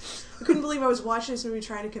bad. I couldn't believe I was watching this movie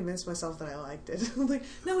trying to convince myself that I liked it. I'm like,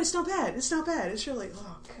 no, it's not bad. It's not bad. It's really,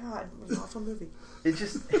 oh God, what an awful movie. It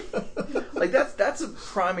just like that's a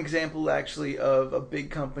prime example actually of a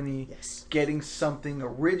big company getting something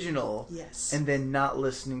original and then not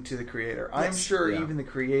listening to the creator. I'm sure even the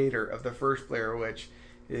creator of the first Blair Witch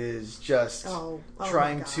is just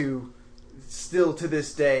trying to still to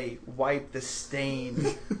this day wipe the stain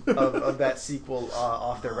of that sequel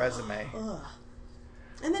off their resume.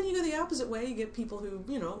 And then you go the opposite way. You get people who,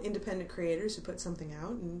 independent creators who put something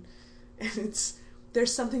out, and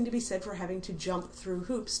there's something to be said for having to jump through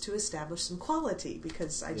hoops to establish some quality,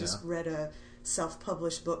 because I just read a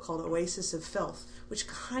self-published book called Oasis of Filth, which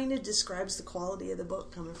kind of describes the quality of the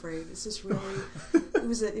book, I'm afraid. It's just really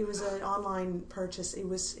it was an online purchase.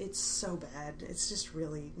 It's so bad. It's just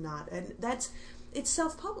really not. And it's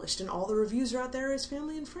self-published, and all the reviews are out there as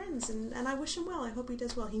family and friends, and I wish him well. I hope he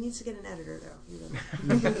does well. He needs to get an editor, though.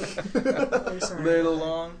 I'm sorry. Little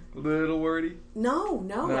long, little wordy. No,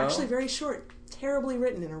 actually very short. Terribly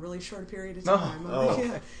written in a really short period of time.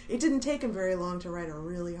 Yeah. It didn't take him very long to write a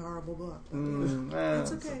really horrible book.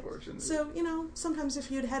 That's okay. Unfortunate. So, sometimes if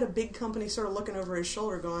you'd had a big company sort of looking over his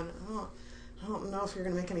shoulder going, I don't know if you're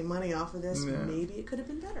going to make any money off of this, maybe it could have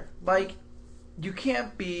been better. Like, you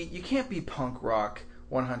can't be punk rock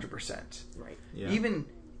 100%. Right. Yeah.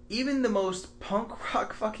 Even the most punk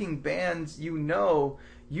rock fucking bands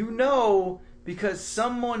because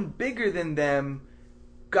someone bigger than them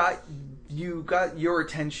got your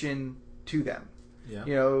attention to them. Yeah.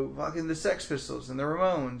 Fucking the Sex Pistols and the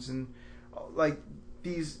Ramones and like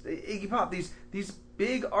these Iggy Pop, these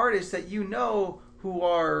big artists that you know who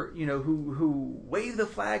are, you know, who wave the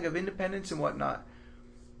flag of independence and whatnot,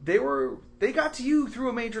 they got to you through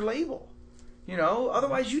a major label. You know,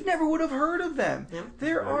 otherwise you never would have heard of them. Yeah,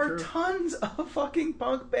 there are tons of fucking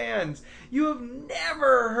punk bands you have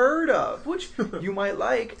never heard of, which you might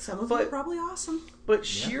like. Some of them are probably awesome. But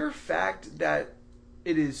sheer fact that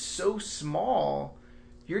it is so small,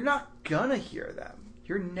 you're not gonna hear them.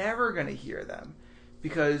 You're never gonna hear them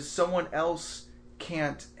because someone else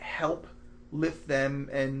can't help lift them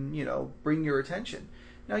and, you know, bring your attention.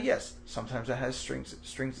 Now, yes, sometimes that has strings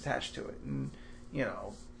attached to it, and, you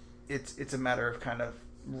know, it's a matter of kind of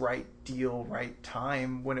right deal, right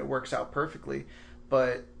time when it works out perfectly.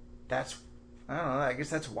 But that's, I don't know, I guess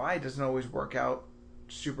that's why it doesn't always work out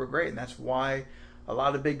super great, and that's why a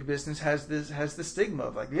lot of big business has the stigma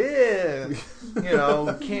of like, yeah,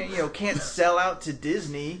 can't sell out to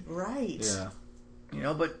Disney, right? Yeah, you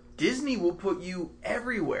know, but Disney will put you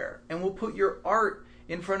everywhere and will put your art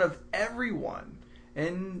in front of everyone,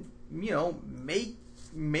 and, you know, make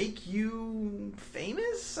you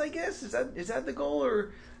famous, I guess. Is that the goal?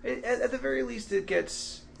 Or at the very least it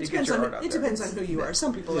gets your art out there. It depends on who you are.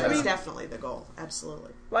 Some people, Yeah. that's definitely the goal.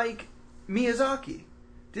 Absolutely. Like Miyazaki.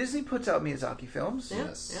 Disney puts out Miyazaki films. Yeah.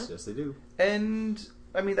 Yes, they do. And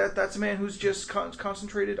I mean that's a man who's just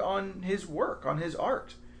concentrated on his work, on his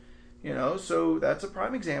art. You know, so that's a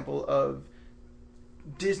prime example of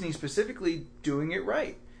Disney specifically doing it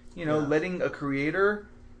right. You know, letting a creator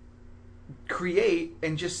create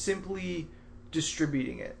and just simply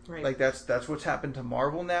distributing it. Right. Like that's what's happened to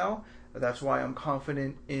Marvel now. That's why I'm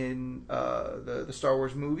confident in the Star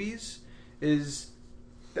Wars movies.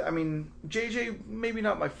 I mean, JJ maybe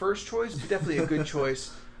not my first choice, but definitely a good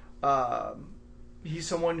choice. He's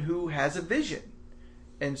someone who has a vision,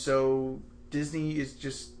 and so Disney is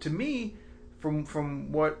just, to me,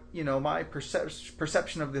 from what, you know, my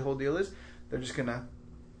perception of the whole deal is, they're just gonna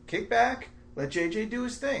kick back, let JJ do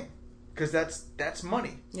his thing. Because that's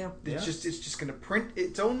money. Yeah. It's just going to print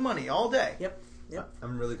its own money all day. Yep.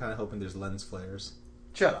 I'm really kind of hoping there's lens flares.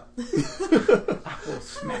 Shut up. I will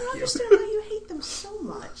smack I don't you. understand why you hate them so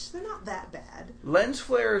much. They're not that bad. Lens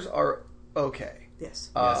flares are okay. Yes.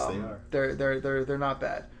 Yes, they are. They're not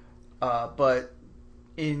bad. But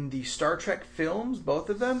in the Star Trek films, both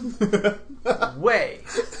of them, way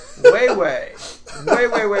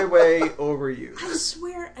overused. I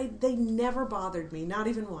swear, they never bothered me. Not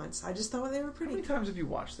even once. I just thought they were How pretty. many times have you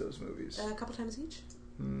watched those movies? A couple times each.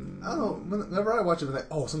 I don't know. Whenever I watch it, I'm like,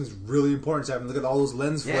 oh, something's really important to happen. Look at all those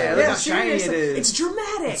lens Yeah, flares. look how shiny it seriously. is. It's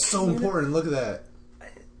dramatic. It's so important. Look at that.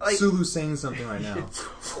 Like, Sulu's saying something right now.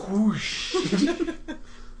 whoosh.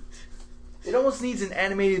 It almost needs an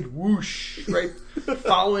animated whoosh, right?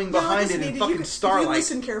 Following behind it in fucking starlight. If you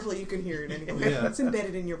listen carefully, you can hear it anyway. Yeah. It's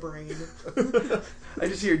embedded in your brain. I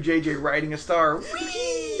just hear JJ riding a star.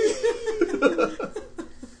 Whee!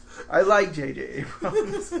 I like JJ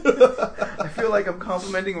Abrams. I feel like I'm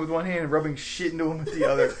complimenting him with one hand and rubbing shit into him with the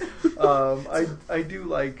other. I do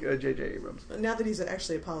like JJ Abrams. Now that he's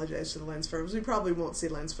actually apologized to the lens flares, we probably won't see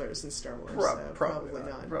lens flares in Star Wars. Probably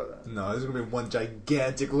not. Probably not. No, there's going to be one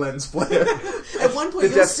gigantic lens flare. At one point, The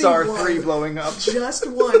you'll Death see Star one. 3 blowing up. Just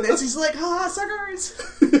one. That's he's like, ha, suckers.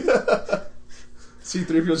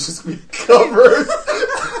 C-3PO's just going to be covered.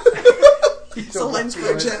 It's a lens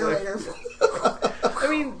flare generator. I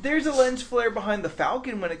mean, there's a lens flare behind the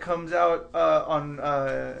Falcon when it comes out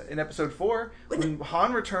in Episode 4 when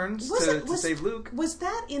Han returns to save Luke. Was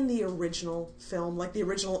that in the original film, like the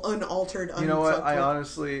original unaltered? You know what? I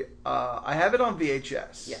honestly, I have it on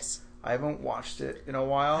VHS. Yes. I haven't watched it in a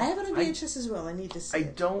while. I have it on VHS as well. I need to see it. I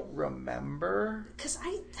don't remember. Because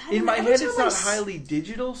in my head, it's not highly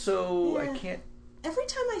digital, so I can't. Every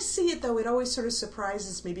time I see it, though, it always sort of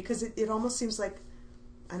surprises me because it almost seems like,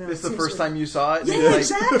 I don't know. It's the first time you saw it. Yeah,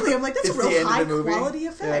 exactly. I'm like, that's a it's the real end of high the movie. quality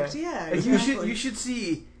effect. Yeah, Like, exactly. you should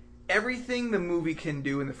see everything the movie can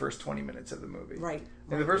do in the first 20 minutes of the movie. Right.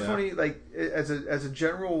 In the first 20, like as a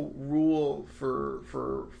general rule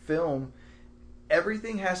for film,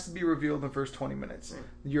 everything has to be revealed in the first 20 minutes. Right.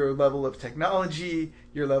 Your level of technology,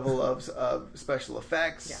 your level of special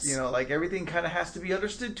effects, yes. You know, like everything kind of has to be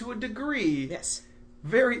understood to a degree. Yes.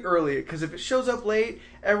 Very early, because if it shows up late,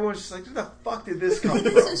 everyone's just like, where the fuck did this come from?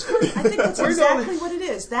 I think that's exactly what it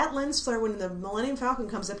is. That lens flare, when the Millennium Falcon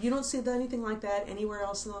comes up, you don't see anything like that anywhere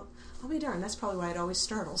else. I'll be darned. That's probably why it always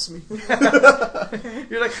startles me. Okay.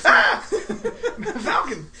 You're like, ah!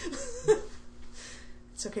 Falcon!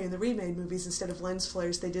 It's okay. In the remade movies, instead of lens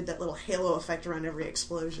flares, they did that little halo effect around every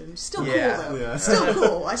explosion. Still cool, though. Yeah. Still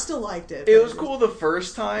cool. I still liked it. It was cool the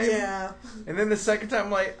first time. Yeah. And then the second time,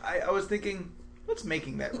 like, I was thinking, what's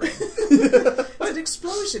making that ring? an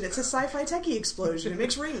explosion. It's a sci-fi techie explosion. It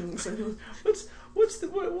makes rings. And Where's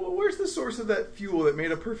the source of that fuel that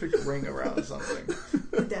made a perfect ring around something?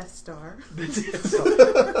 the Death Star. The Death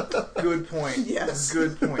Star. Good point. Yes.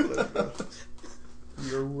 Good point, Elizabeth.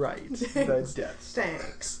 You're right. The Death Star.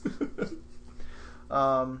 Thanks.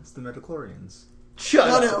 It's the midichlorians. Shut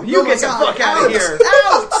up. No. You Oh get my the God. fuck out of here.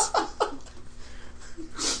 Out!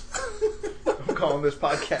 I'm calling this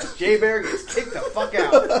podcast Jay Bear gets kicked the fuck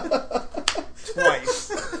out.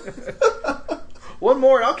 Twice. One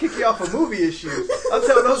more and I'll kick you off of movie issues. I'll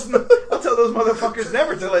tell those motherfuckers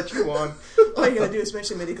never to let you on. All you gotta do,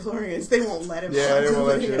 especially midichlorians, they won't let him. Yeah, on. they won't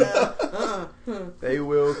let you. Yeah. They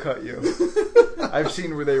will cut you. I've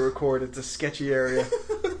seen where they record. It's a sketchy area.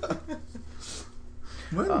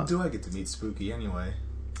 When do I get to meet Spooky anyway?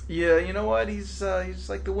 Yeah, you know what? He's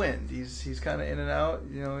like the wind. He's kind of in and out.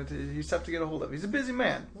 You know, he's tough to get a hold of. He's a busy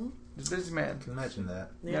man. He's a busy man. I can imagine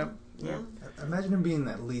that. Yeah. Yep. Yeah. Imagine him being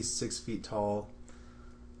at least 6 feet tall.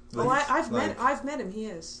 Oh, I've met him. He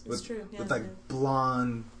is. It's with, true. Yeah, with like yeah.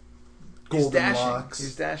 blonde, He's golden dashing. locks.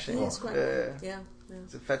 He's dashing. He is quite. Yeah. Yeah.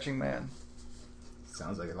 He's a fetching man.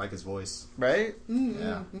 Sounds like it. Like his voice. Right? Mm-hmm.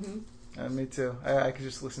 Yeah. Mm-hmm. Me too. I could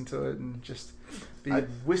just listen to it and just be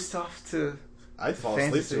whisked off to I'd fall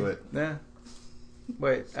fantasy. asleep to it. Yeah.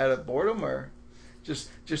 Wait, out of boredom or just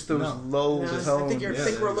those lulls No, at home? I think, Yeah,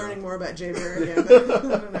 think there we're you go. learning more about Jay Bear again. But I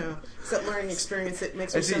don't know. It's that learning experience that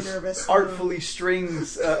makes me As so he nervous. artfully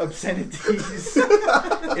strings obscenities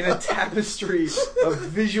in a tapestry of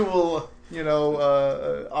visual,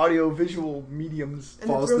 audio-visual mediums. And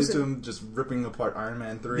Fall then throws asleep to it- him just ripping apart Iron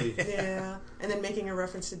Man 3. Yeah, and then making a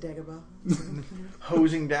reference to Dagobah.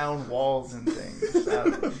 Hosing down walls and things. I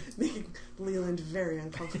don't know. Making Leland very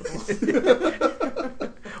uncomfortable.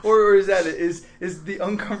 or is that it? Is the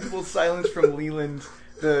uncomfortable silence from Leland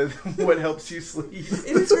the what helps you sleep? It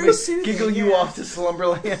is very Like, soothing. giggle you yeah. off to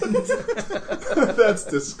slumberland. That's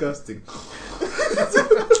disgusting.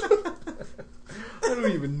 I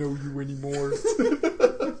don't even know you anymore.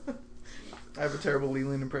 I have a terrible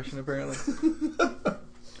Leland impression, apparently.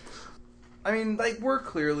 I mean, we're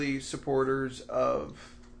clearly supporters of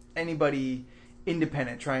anybody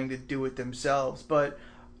independent trying to do it themselves. But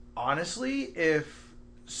honestly, if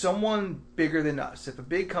someone bigger than us, if a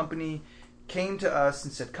big company came to us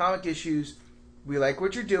and said, Comic Issues, we like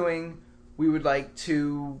what you're doing, we would like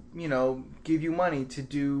to, give you money to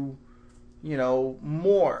do,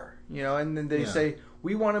 more. And then they say,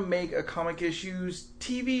 we want to make a Comic Issues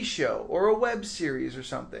TV show or a web series or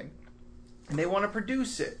something. And they want to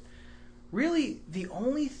produce it. Really, the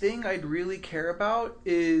only thing I'd really care about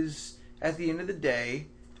is, at the end of the day,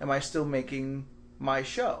 am I still making my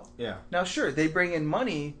show? Yeah. Now, sure, they bring in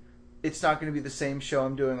money. It's not going to be the same show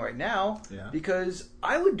I'm doing right now. Yeah. Because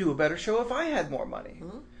I would do a better show if I had more money.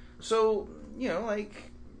 Mm-hmm. So, you don't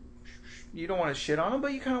want to shit on them,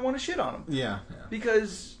 but you kind of want to shit on them. Yeah.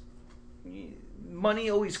 Because money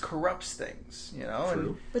always corrupts things, True.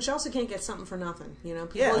 And But you also can't get something for nothing, People,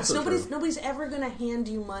 Yeah. Also nobody's ever going to hand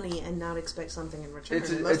you money and not expect something in return.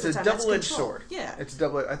 it's Most a of the time, that's double-edged control. sword. Yeah. It's a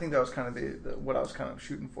double. I think that was kind of the what I was kind of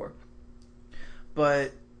shooting for.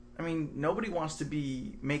 But I mean, nobody wants to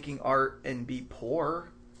be making art and be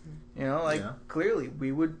poor. Clearly,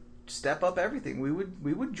 we would step up everything. We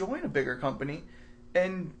would join a bigger company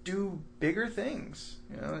and do bigger things.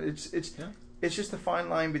 It's just a fine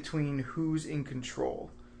line between who's in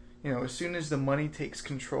control. As soon as the money takes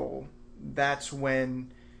control, that's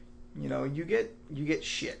when you get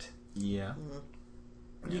shit. Yeah.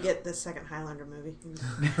 You get the second Highlander movie.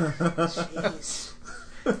 Jeez.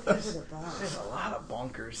 What about? There's a lot of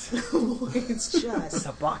bonkers. It's just. It's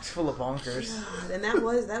a box full of bonkers. God. And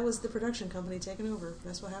that was the production company taking over.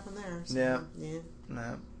 That's what happened there. So, Yeah. Yeah.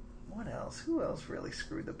 No. What else? Who else really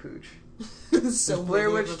screwed the pooch? So Blair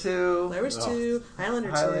many of Witch them. 2. Blair Witch 2,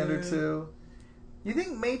 Highlander 2. You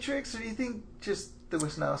think Matrix, or do you think just the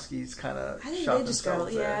Wisnowskis kind of I think shot they just got.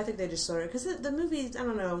 themselves Yeah, there? I think they just sort of because the movies. I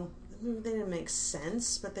don't know. They didn't make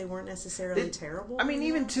sense, but they weren't necessarily terrible. I mean,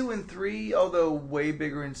 even 2 and 3, although way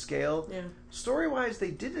bigger in scale, Yeah. story-wise, they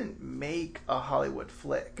didn't make a Hollywood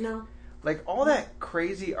flick. No. Like, all that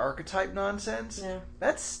crazy archetype nonsense, Yeah.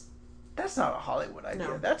 that's not a Hollywood idea.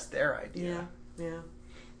 No. That's their idea. Yeah.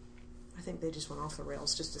 I think they just went off the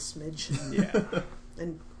rails just a smidge. Yeah.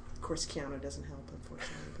 And of course, Keanu doesn't help,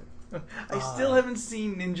 unfortunately. But I still haven't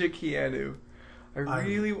seen Ninja Keanu. I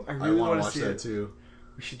really I want want to to watch see that it. too.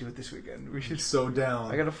 We should do it this weekend. We should. So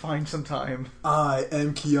down. I gotta find some time. I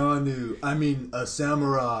am Keanu. I mean, a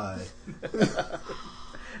samurai.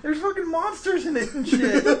 There's fucking monsters in it and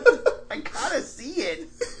shit. I gotta see it.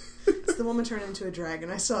 it's the woman turned into a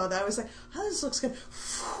dragon. I saw that. I was like, oh, this looks good.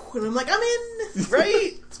 And I'm like, I'm in.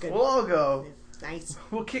 Right? It's good. We'll all go. Nice.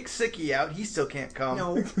 We'll kick Sicky out. He still can't come.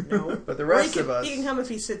 No. But the rest of us... He can come if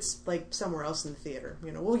he sits, like, somewhere else in the theater.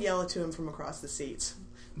 You know, we'll yell it to him from across the seats.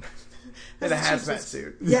 In a hazmat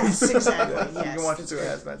suit. Yes, exactly. Yes. You can watch it through a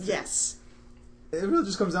hazmat suit. Yes. It really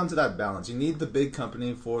just comes down to that balance. You need the big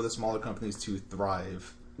company for the smaller companies to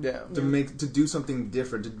thrive. Yeah. To do something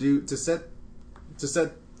different, to set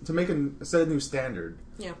a new standard.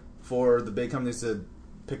 Yeah. For the big companies to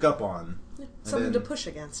pick up on. Yeah. Something to push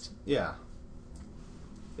against. Yeah.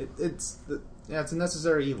 It's a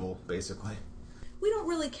necessary evil, basically. We don't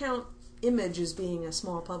really count Image as being a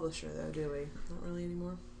small publisher, though, do we? Not really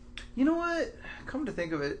anymore. You know what? Come to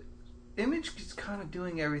think of it, Image is kind of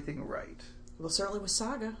doing everything right. Well, certainly with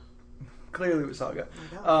Saga. Clearly with Saga.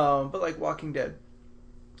 But like Walking Dead.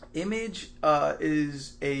 Image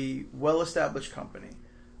is a well-established company.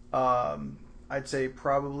 I'd say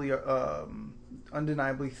probably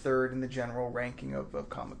undeniably third in the general ranking of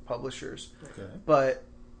comic publishers. Okay. But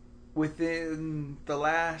within the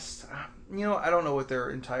last, I don't know what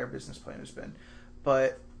their entire business plan has been,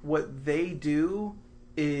 but what they do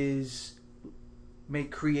is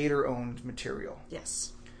make creator-owned material.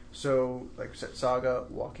 Yes. So, like I said, Saga,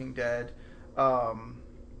 Walking Dead.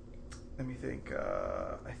 Let me think.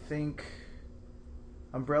 I think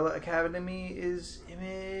Umbrella Academy is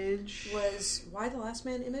Image. Was Y the Last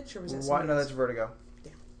Man Image, or was that No, that's Vertigo.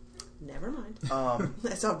 Yeah. Never mind.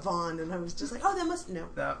 I saw Vaughn, and I was just like, oh, that must... No.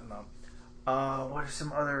 No. What are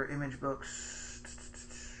some other Image books?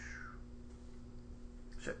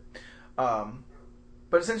 Shit.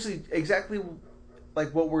 But essentially, exactly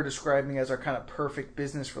like what we're describing as our kind of perfect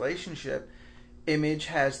business relationship, Image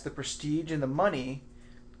has the prestige and the money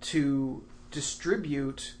to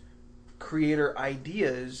distribute creator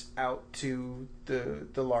ideas out to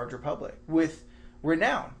the larger public with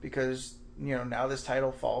renown, because now this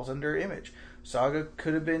title falls under Image. Saga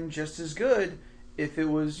could have been just as good if it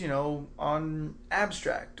was on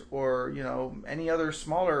Abstract or any other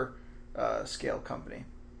smaller scale company,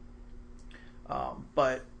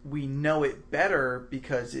 but we know it better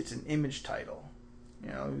because it's an Image title.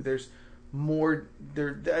 There's more.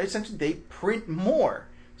 Essentially they print more,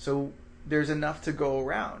 so there's enough to go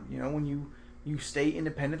around. When you stay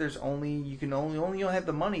independent, you can only have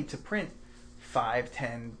the money to print 5,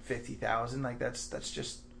 10, 50,000. Like that's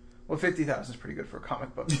just, well, 50,000 is pretty good for a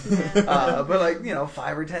comic book. But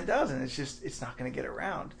 5 or 10,000, it's not going to get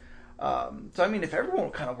around. So I mean, if everyone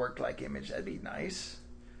kind of worked like Image, that'd be nice.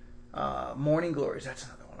 Morning Glories, that's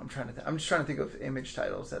another one. I'm just trying to think of Image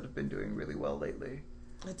titles that have been doing really well lately.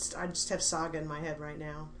 I just have Saga in my head right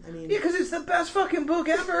now. I mean, yeah, because it's the best fucking book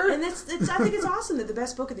ever. And I think it's awesome that the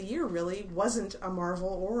best book of the year really wasn't a Marvel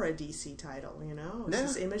or a DC title. It's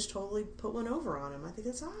just Image totally put one over on him. I think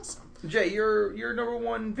that's awesome. Jay, your number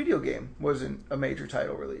one video game wasn't a major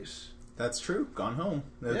title release. That's true. Gone Home.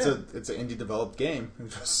 It's an indie developed game. It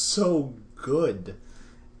was so good.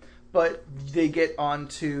 But they get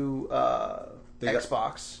onto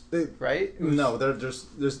Xbox, right? No,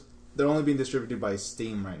 they're only being distributed by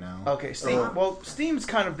Steam right now. Okay, Steam. Well, Steam's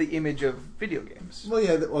kind of the Image of video games. Well,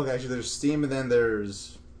 yeah. Actually, there's Steam, and then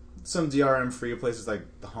there's some DRM free places like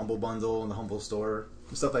the Humble Bundle and the Humble Store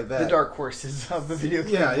and stuff like that. The dark horses of the video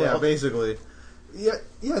game world. Yeah, basically. Yeah.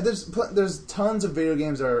 There's tons of video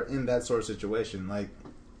games that are in that sort of situation. Like,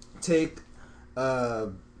 take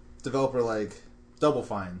a developer like Double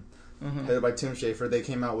Fine, headed by Tim Schafer. They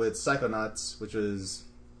came out with Psychonauts, which is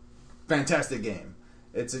a fantastic game.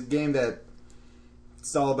 It's a game that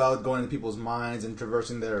it's all about going into people's minds and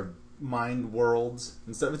traversing their mind worlds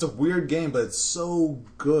and stuff. It's a weird game, but it's so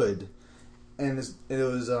good. And it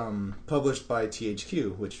was published by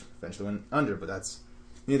THQ, which eventually went under, but that's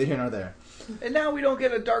neither here nor there. And now we don't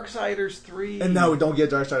get a Darksiders 3. And now we don't get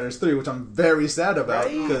Darksiders 3, which I'm very sad about,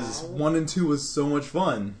 because 1 and 2 was so much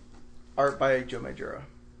fun. Art by Joe Majura.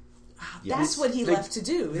 That's what he left to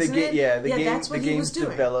do, isn't it? That's what he was doing.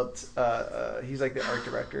 Developed. He's like the art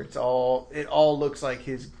director. It all looks like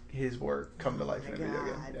his work come to life in a video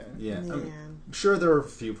game. Yeah. I'm sure there were a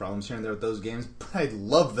few problems here and there with those games, but I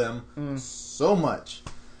love them so much.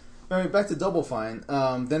 Anyway, back to Double Fine.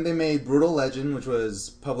 Then they made Brutal Legend, which was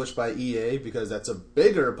published by EA because that's a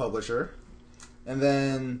bigger publisher. And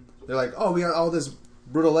then they're like, oh, we got all this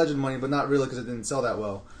Brutal Legend money, but not really because it didn't sell that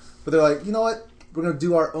well. But they're like, you know what? We're going to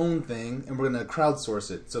do our own thing, and we're going to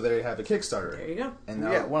crowdsource it. So they have a Kickstarter. There you go. And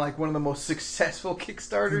now, one of the most successful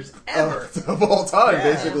Kickstarters ever. Of all time,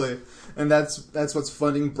 basically. And that's what's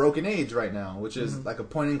funding Broken Age right now, which is like a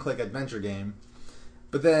point-and-click adventure game.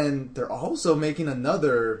 But then they're also making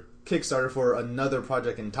another Kickstarter for another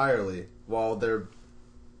project entirely while they're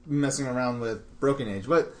messing around with Broken Age.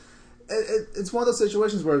 But it's one of those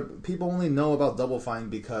situations where people only know about Double Fine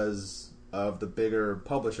because of the bigger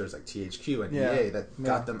publishers like THQ and EA that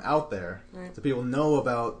got them out there. Right. So people know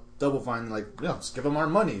about Double Fine, like, just give them our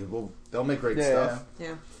money. Well, they'll make great stuff.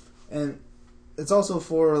 Yeah. And it's also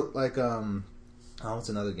for, like, what's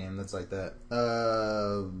another game that's like that?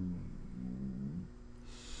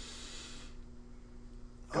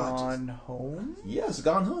 Gone Home? Yes,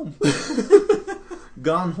 Gone Home.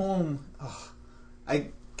 Gone Home. Oh, I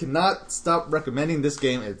cannot stop recommending this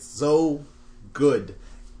game. It's so good.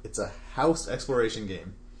 It's a house exploration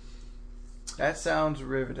game. That sounds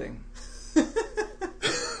riveting. But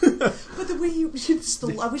the way I wish you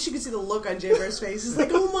could see the look on Jay Bear's face. It's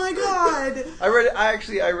like, oh my god! I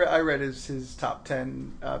read his top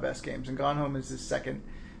 10 best games, and Gone Home is his second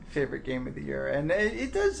favorite game of the year. And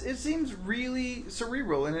it seems really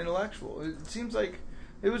cerebral and intellectual. It seems like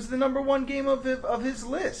it was the number one game of his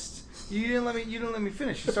list. You didn't let me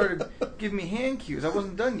finish. You started giving me hand cues. I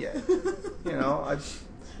wasn't done yet. You know,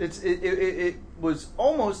 it was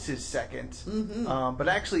almost his second, but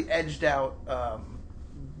actually edged out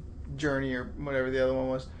Journey or whatever the other one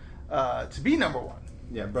was to be number one.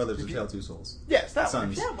 Yeah, Brothers of Tale Two Souls. Yes, that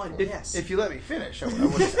Sons. That one, yes. If you let me finish,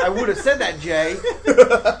 I would have said that, Jay.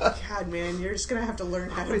 God, man, you're just gonna have to learn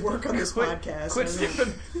how to work on this podcast. Quit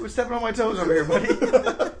stepping on my toes over here, buddy.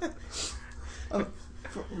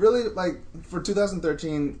 Really, like, for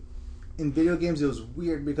 2013, in video games, it was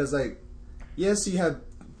weird because, like, yes, you had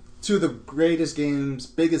two of the biggest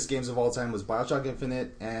games of all time was BioShock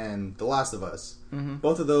Infinite and The Last of Us. Mm-hmm.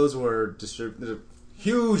 Both of those were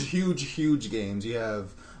huge games. You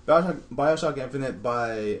have BioShock Infinite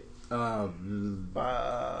by...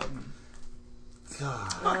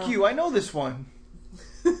 Fuck you, I know this one.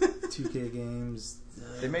 2K Games.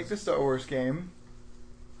 They make the Star Wars game.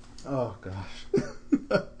 Oh, gosh.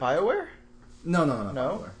 BioWare? No.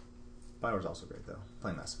 No? BioWare's also great, though.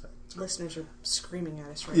 Playing Mass Effect. Listeners are screaming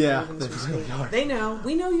at us right now. now. They really are. They know.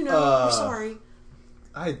 We know you know. We're sorry.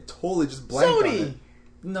 I totally just blanked on Sony! it.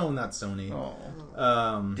 No, not Sony. Oh.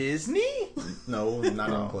 Disney? No, not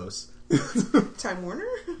even close. Time Warner?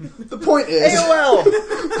 The point is... AOL!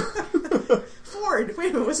 Ford!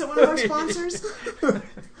 Wait a minute, was it one of our sponsors?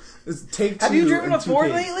 It's Take-Two. Have you driven a 2K.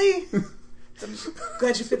 Ford lately?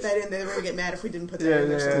 Glad you fit that in. They would get mad if we didn't put that in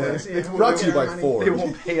there. So It's brought to you by Ford. They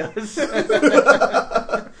won't pay us.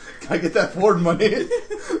 I get that Ford money.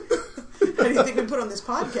 How do you think we put on this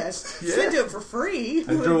podcast? Yeah. They do it for free.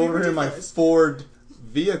 I drove over here in my Ford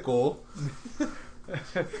vehicle.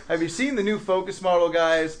 Have you seen the new Focus model,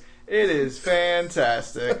 guys? It is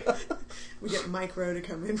fantastic. We get Mike Rowe to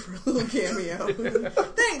come in for a little cameo.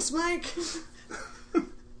 Thanks, Mike.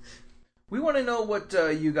 We want to know what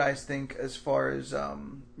you guys think as far as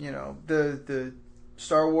the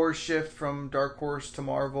Star Wars shift from Dark Horse to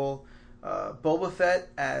Marvel, Boba Fett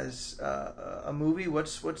as a movie.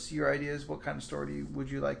 What's your ideas? What kind of story would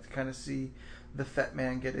you like to kind of see the Fett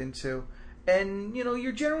Man get into? And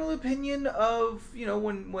your general opinion of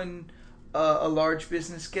when a large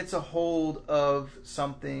business gets a hold of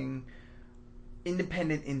something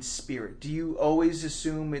independent in spirit. Do you always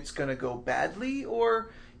assume it's going to go badly, or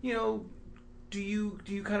do you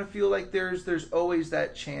kind of feel like there's always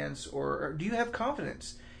that chance, or do you have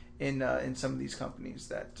confidence in some of these companies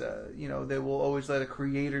that they will always let a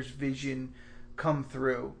creator's vision come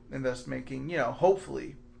through and thus making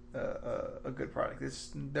hopefully a good product?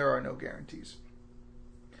 There are no guarantees.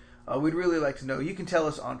 We'd really like to know. You can tell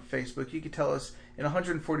us on Facebook. You can tell us in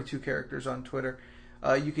 142 characters on Twitter.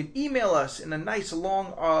 You can email us in a nice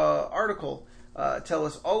long article. Tell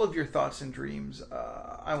us all of your thoughts and dreams.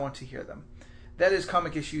 I want to hear them. That is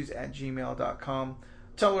comicissues@gmail.com.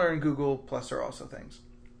 Tumblr and Google Plus are also things.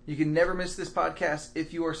 You can never miss this podcast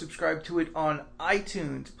if you are subscribed to it on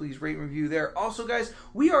iTunes. Please rate and review there. Also, guys,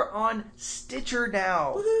 we are on Stitcher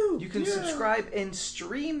now. Woohoo! You can subscribe and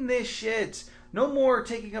stream this shit. No more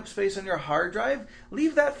taking up space on your hard drive.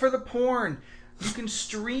 Leave that for the porn. You can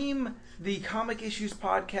stream the Comic Issues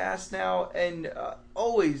podcast now and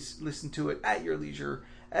always listen to it at your leisure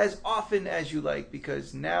as often as you like,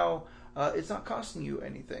 because now it's not costing you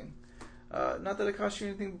anything. Not that it cost you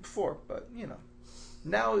anything before, but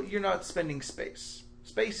now you're not spending space.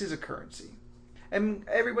 Space is a currency. And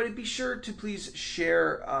everybody, be sure to please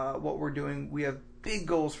share what we're doing. We have big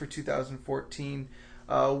goals for 2014.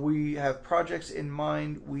 We have projects in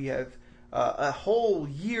mind. We have a whole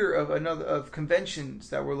year of conventions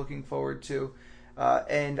that we're looking forward to.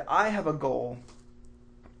 And I have a goal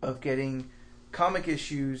of getting Comic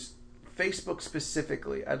Issues, Facebook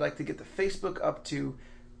specifically. I'd like to get the Facebook up to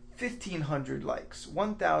 1,500 likes,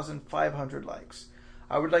 1,500 likes.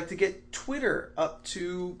 I would like to get Twitter up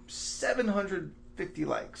to 750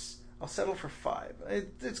 likes. I'll settle for 5.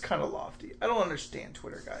 It's kind of lofty. I don't understand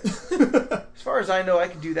Twitter, guys. As far as I know, I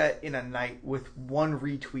can do that in a night with 1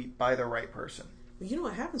 retweet by the right person. Well, you know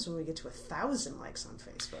what happens when we get to 1,000 likes on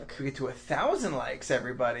Facebook? We get to 1,000 likes,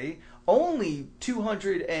 everybody. Only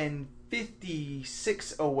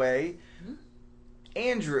 256 away. Mm-hmm.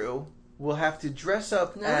 Andrew will have to dress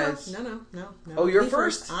up as... No. Oh, you're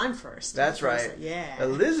first? I'm first. That's right. Yeah.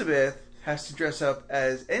 Elizabeth has to dress up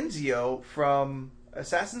as Ezio from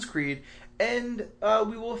Assassin's Creed, and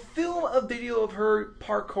we will film a video of her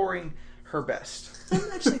parkouring her best. I'm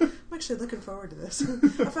actually looking forward to this.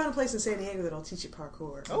 I found a place in San Diego that'll teach you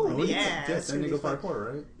parkour. Oh, yeah. San Diego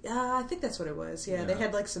parkour, right? Yeah, I think that's what it was. Yeah, they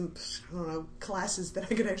had like some, I don't know, classes that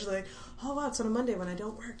I could actually, oh wow, it's on a Monday when I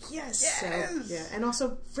don't work. Yes! So, yeah, and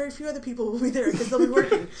also very few other people will be there because they'll be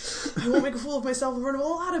working. I won't make a fool of myself in front of a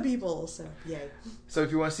lot of people, so yay. So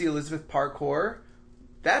if you want to see Elizabeth parkour,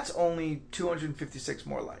 that's only 256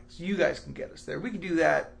 more likes. You guys can get us there. We can do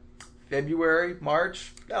that February,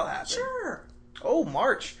 March. That'll happen. Sure. Oh,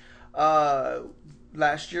 March.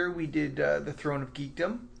 Last year we did the Throne of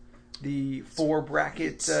Geekdom, the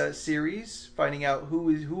 4-bracket series, finding out who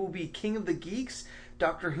will be King of the Geeks.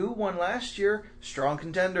 Doctor Who won last year. Strong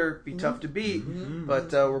contender. Be tough to beat. Mm-hmm.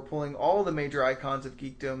 But we're pulling all the major icons of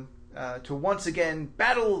geekdom to once again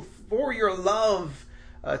battle for your love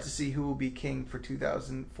to see who will be king for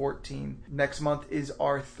 2014. Next month is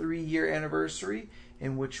our 3-year anniversary,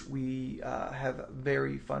 in which we have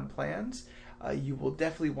very fun plans. You will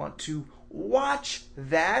definitely want to watch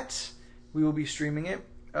that. We will be streaming it,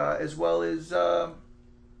 as well as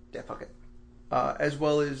as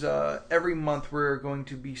well as every month we're going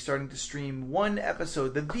to be starting to stream 1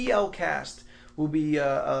 episode. The VL Cast will be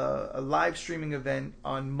a live streaming event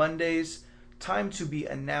on Mondays. Time to be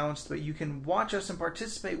announced, but you can watch us and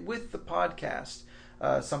participate with the podcast.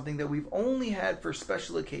 Something that we've only had for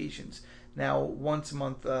special occasions. Now, once a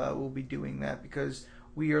month, we'll be doing that because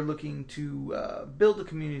we are looking to build a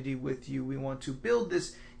community with you. We want to build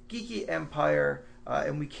this geeky empire,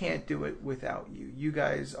 and we can't do it without you. You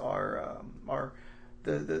guys are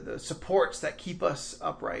the supports that keep us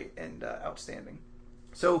upright and outstanding.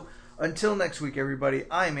 So, until next week, everybody,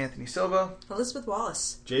 I'm Anthony Silva. Elizabeth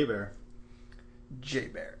Wallace. J-Bear.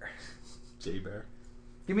 J-Bear. J-Bear.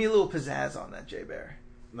 Give me a little pizzazz on that, J-Bear.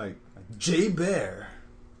 Like J-Bear.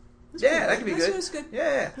 Yeah, that could be good. That's good.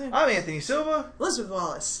 Yeah. I'm Anthony Silva. Elizabeth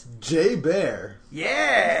Wallace. J-Bear.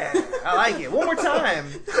 Yeah. I like it. One more time.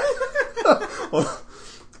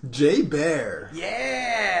 J-Bear.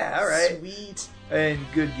 Yeah. All right. Sweet. And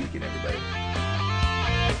good geeking, everybody.